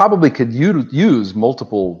probably could use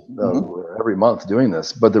multiple every month doing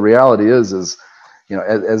this, but the reality is as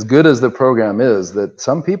good as the program is, that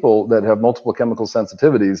some people that have multiple chemical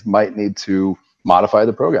sensitivities might need to modify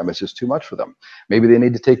the program. It's just too much for them. Maybe they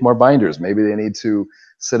need to take more binders. Maybe they need to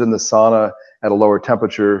sit in the sauna at a lower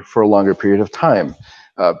temperature for a longer period of time,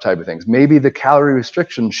 type of things. Maybe the calorie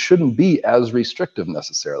restriction shouldn't be as restrictive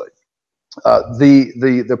necessarily.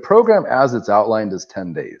 The program as it's outlined is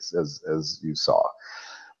 10 days, as you saw.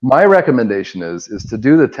 My recommendation is to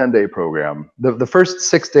do the 10-day program. The first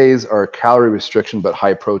 6 days are calorie restriction but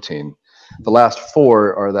high protein. The last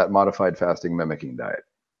 4 are that modified fasting mimicking diet.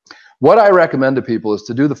 What I recommend to people is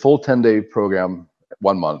to do the full 10-day program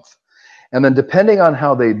 1 month, and then depending on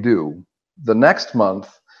how they do, the next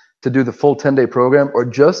month to do the full 10-day program, or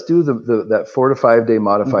just do that 4 to 5 day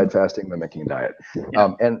modified fasting mimicking diet.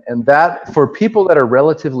 And that, for people that are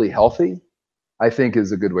relatively healthy, I think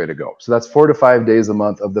is a good way to go. So that's 4 to 5 days a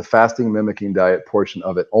month of the fasting mimicking diet portion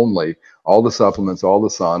of it only, all the supplements, all the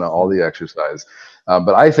sauna, all the exercise.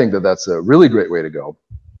 But I think that that's a really great way to go.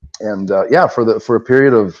 And yeah, for a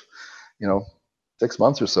period of 6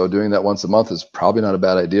 months or so, doing that once a month is probably not a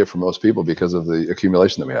bad idea for most people because of the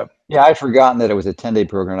accumulation that we have. Yeah, I'd forgotten that it was a 10-day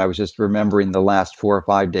program. I was just remembering the last 4 or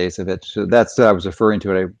 5 days of it. So that's what I was referring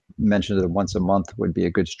to it. I mentioned that once a month would be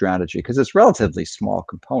a good strategy because it's relatively small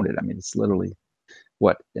component. I mean, it's literally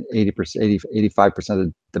what, 80%, 85%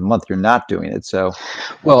 of the month you're not doing it. So,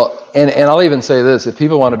 well, and I'll even say this: if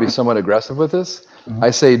people want to be somewhat aggressive with this,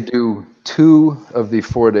 I say do 2 of the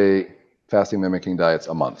 4-day fasting mimicking diets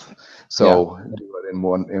a month. So do it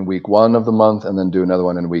in week 1 of the month, and then do another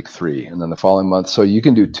one in week 3, and then the following month. So you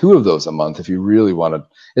can do 2 of those a month if you really want to.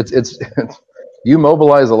 It's you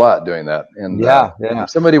mobilize a lot doing that. And if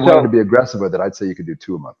somebody wanted to be aggressive with it, I'd say you could do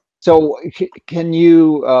 2 a month. So can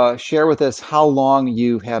you share with us how long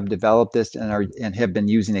you have developed this and have been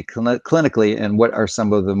using it clinically, and what are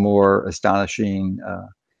some of the more astonishing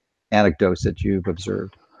anecdotes that you've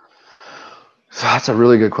observed? So that's a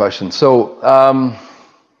really good question. So I'm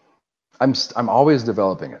always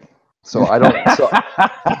developing it. So I don't. So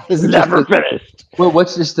it's never finished. Well,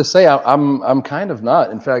 what's just to say, I'm kind of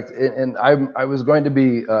not. In fact, and I was going to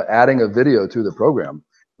be adding a video to the program,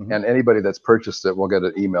 and anybody that's purchased it will get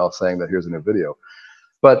an email saying that here's a new video.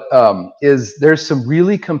 But there's some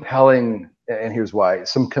really compelling, and here's why,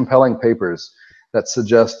 some compelling papers that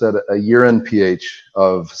suggest that a urine pH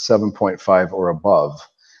of 7.5 or above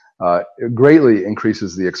greatly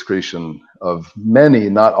increases the excretion of many,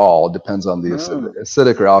 not all, depends on the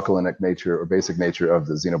acidic or alkalinic nature or basic nature of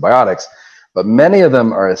the xenobiotics, but many of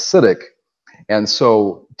them are acidic. And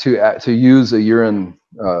so to use a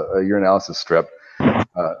urinalysis strip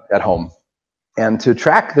at home and to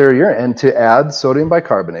track their urine and to add sodium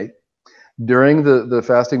bicarbonate during the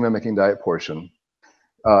fasting mimicking diet portion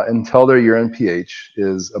until their urine pH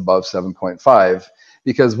is above 7.5.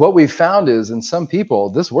 Because what we found is in some people,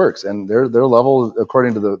 this works, and their level,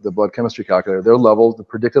 according to the blood chemistry calculator, the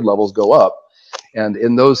predicted levels go up. And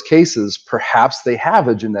in those cases, perhaps they have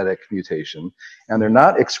a genetic mutation and they're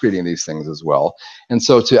not excreting these things as well. And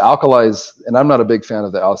so to alkalize, and I'm not a big fan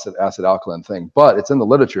of the acid alkaline thing, but it's in the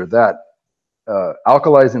literature that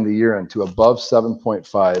alkalizing the urine to above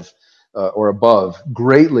 7.5 or above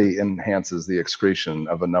greatly enhances the excretion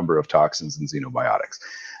of a number of toxins and xenobiotics.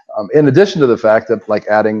 In addition to the fact that, like,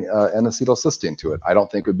 adding N-acetylcysteine to it, I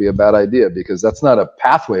don't think would be a bad idea, because that's not a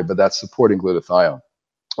pathway, but that's supporting glutathione.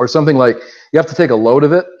 Or something like, you have to take a load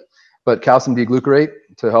of it, but calcium D-glucarate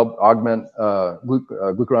to help augment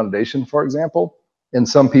glucuronidation, for example, in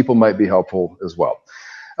some people might be helpful as well.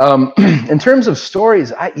 In terms of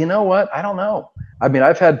stories, you know what? I don't know. I mean,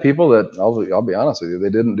 I've had people that, I'll be honest with you, they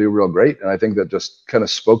didn't do real great, and I think that just kind of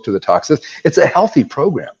spoke to the toxicity. It's a healthy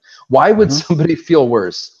program. Why would somebody feel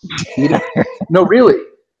worse? No, really,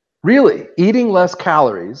 eating less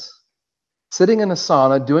calories sitting in a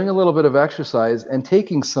sauna, doing a little bit of exercise, and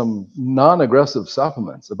taking some non-aggressive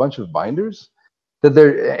supplements, a bunch of binders, that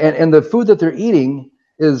and the food that they're eating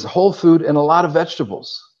is whole food and a lot of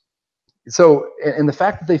vegetables. So, and the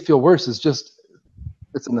fact that they feel worse is just,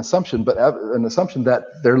 it's an assumption, but an assumption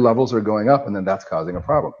that their levels are going up, and then that's causing a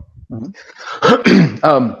problem.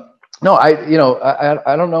 Mm-hmm. No,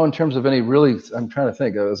 I don't know in terms of any really, I'm trying to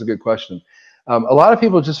think, that's a good question. A lot of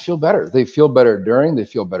people just feel better. They feel better during, they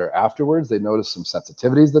feel better afterwards. They notice some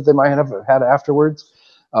sensitivities that they might have had afterwards.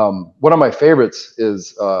 One of my favorites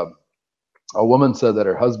is a woman said that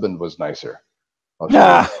her husband was nicer. But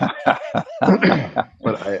I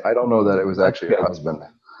don't know that it was actually her husband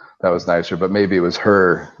that was nicer, but maybe it was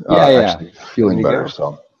her actually feeling better.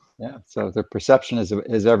 So. Yeah, so the perception is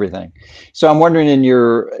everything. So I'm wondering, in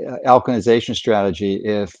your alkalinization strategy,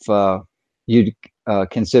 if you'd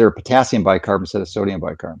consider potassium bicarb instead of sodium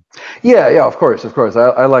bicarb. Yeah, of course.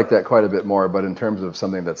 I like that quite a bit more, but in terms of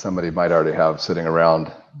something that somebody might already have sitting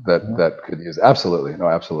around that could use, absolutely. No,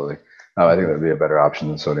 absolutely. I think that would be a better option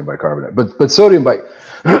than sodium bicarbonate. But sodium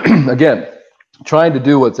again, trying to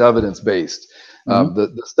do what's evidence-based.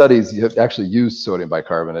 The studies have actually used sodium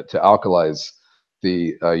bicarbonate to alkalize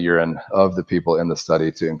the urine of the people in the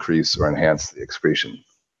study to increase or enhance the excretion.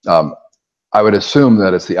 I would assume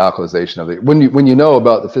that it's the alkalization of the, when you know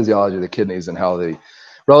about the physiology of the kidneys and how the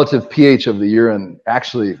relative pH of the urine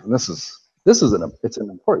actually, and it's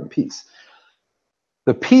an important piece.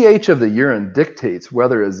 The pH of the urine dictates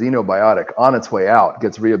whether a xenobiotic on its way out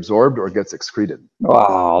gets reabsorbed or gets excreted.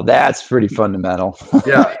 Wow, that's pretty fundamental.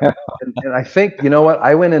 Yeah, and I think, you know what,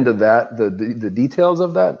 I went into that, the details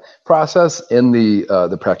of that process in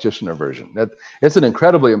the practitioner version. That it's an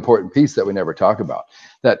incredibly important piece that we never talk about.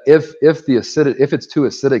 That if it's too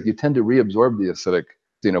acidic, you tend to reabsorb the acidic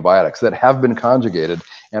xenobiotics that have been conjugated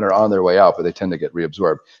and are on their way out, but they tend to get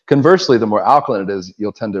reabsorbed. Conversely, the more alkaline it is,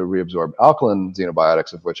 you'll tend to reabsorb alkaline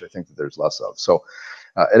xenobiotics, of which I think that there's less of. So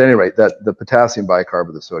at any rate, that the potassium bicarb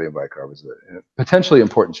or the sodium bicarb is a potentially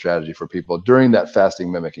important strategy for people during that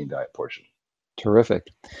fasting mimicking diet portion. Terrific.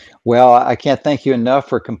 Well, I can't thank you enough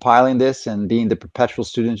for compiling this and being the perpetual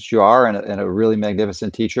student you are, and a really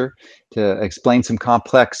magnificent teacher, to explain some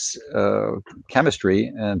complex chemistry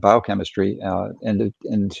and biochemistry into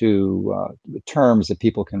terms that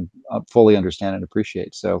people can fully understand and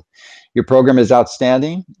appreciate. So your program is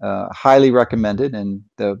outstanding, highly recommended, and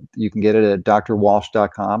you can get it at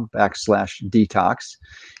drwalsh.com/detox.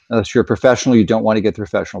 Unless you're a professional, you don't want to get the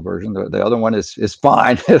professional version. The other one is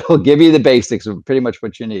fine. It'll give you the basics of pretty much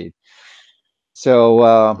what you need.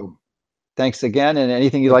 So thanks again. And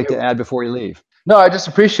anything you'd like to add before you leave? No, I just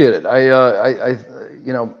appreciate it.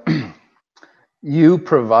 You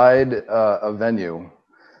provide a venue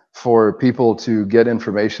for people to get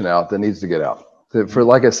information out that needs to get out.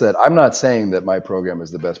 Like I said, I'm not saying that my program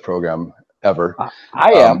is the best program ever.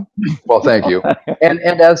 I am. Well, thank you. And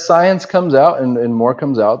as science comes out and more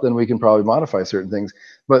comes out, then we can probably modify certain things.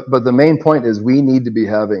 But the main point is we need to be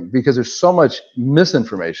having, because there's so much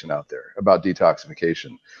misinformation out there about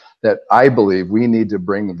detoxification, that I believe we need to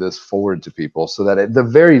bring this forward to people so that at the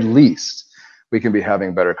very least we can be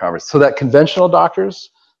having better conversations. So that conventional doctors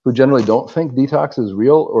who generally don't think detox is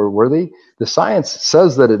real or worthy, the science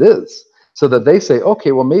says that it is. So that they say,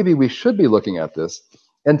 okay, well, maybe we should be looking at this.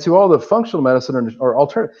 And to all the functional medicine or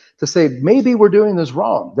alternative, to say maybe we're doing this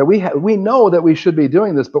wrong, that we know that we should be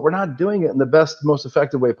doing this, but we're not doing it in the best, most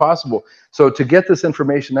effective way possible. So to get this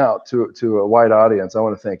information out to a wide audience, I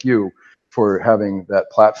want to thank you for having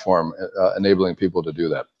that platform, enabling people to do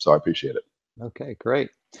that. So I appreciate it. Okay,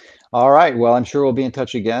 great. All right. Well, I'm sure we'll be in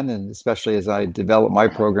touch again, and especially as I develop my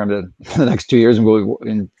program in the next 2 years, and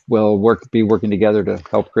we'll be working together to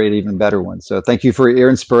help create even better ones. So thank you for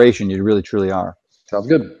your inspiration. You really, truly are. Sounds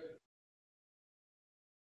good.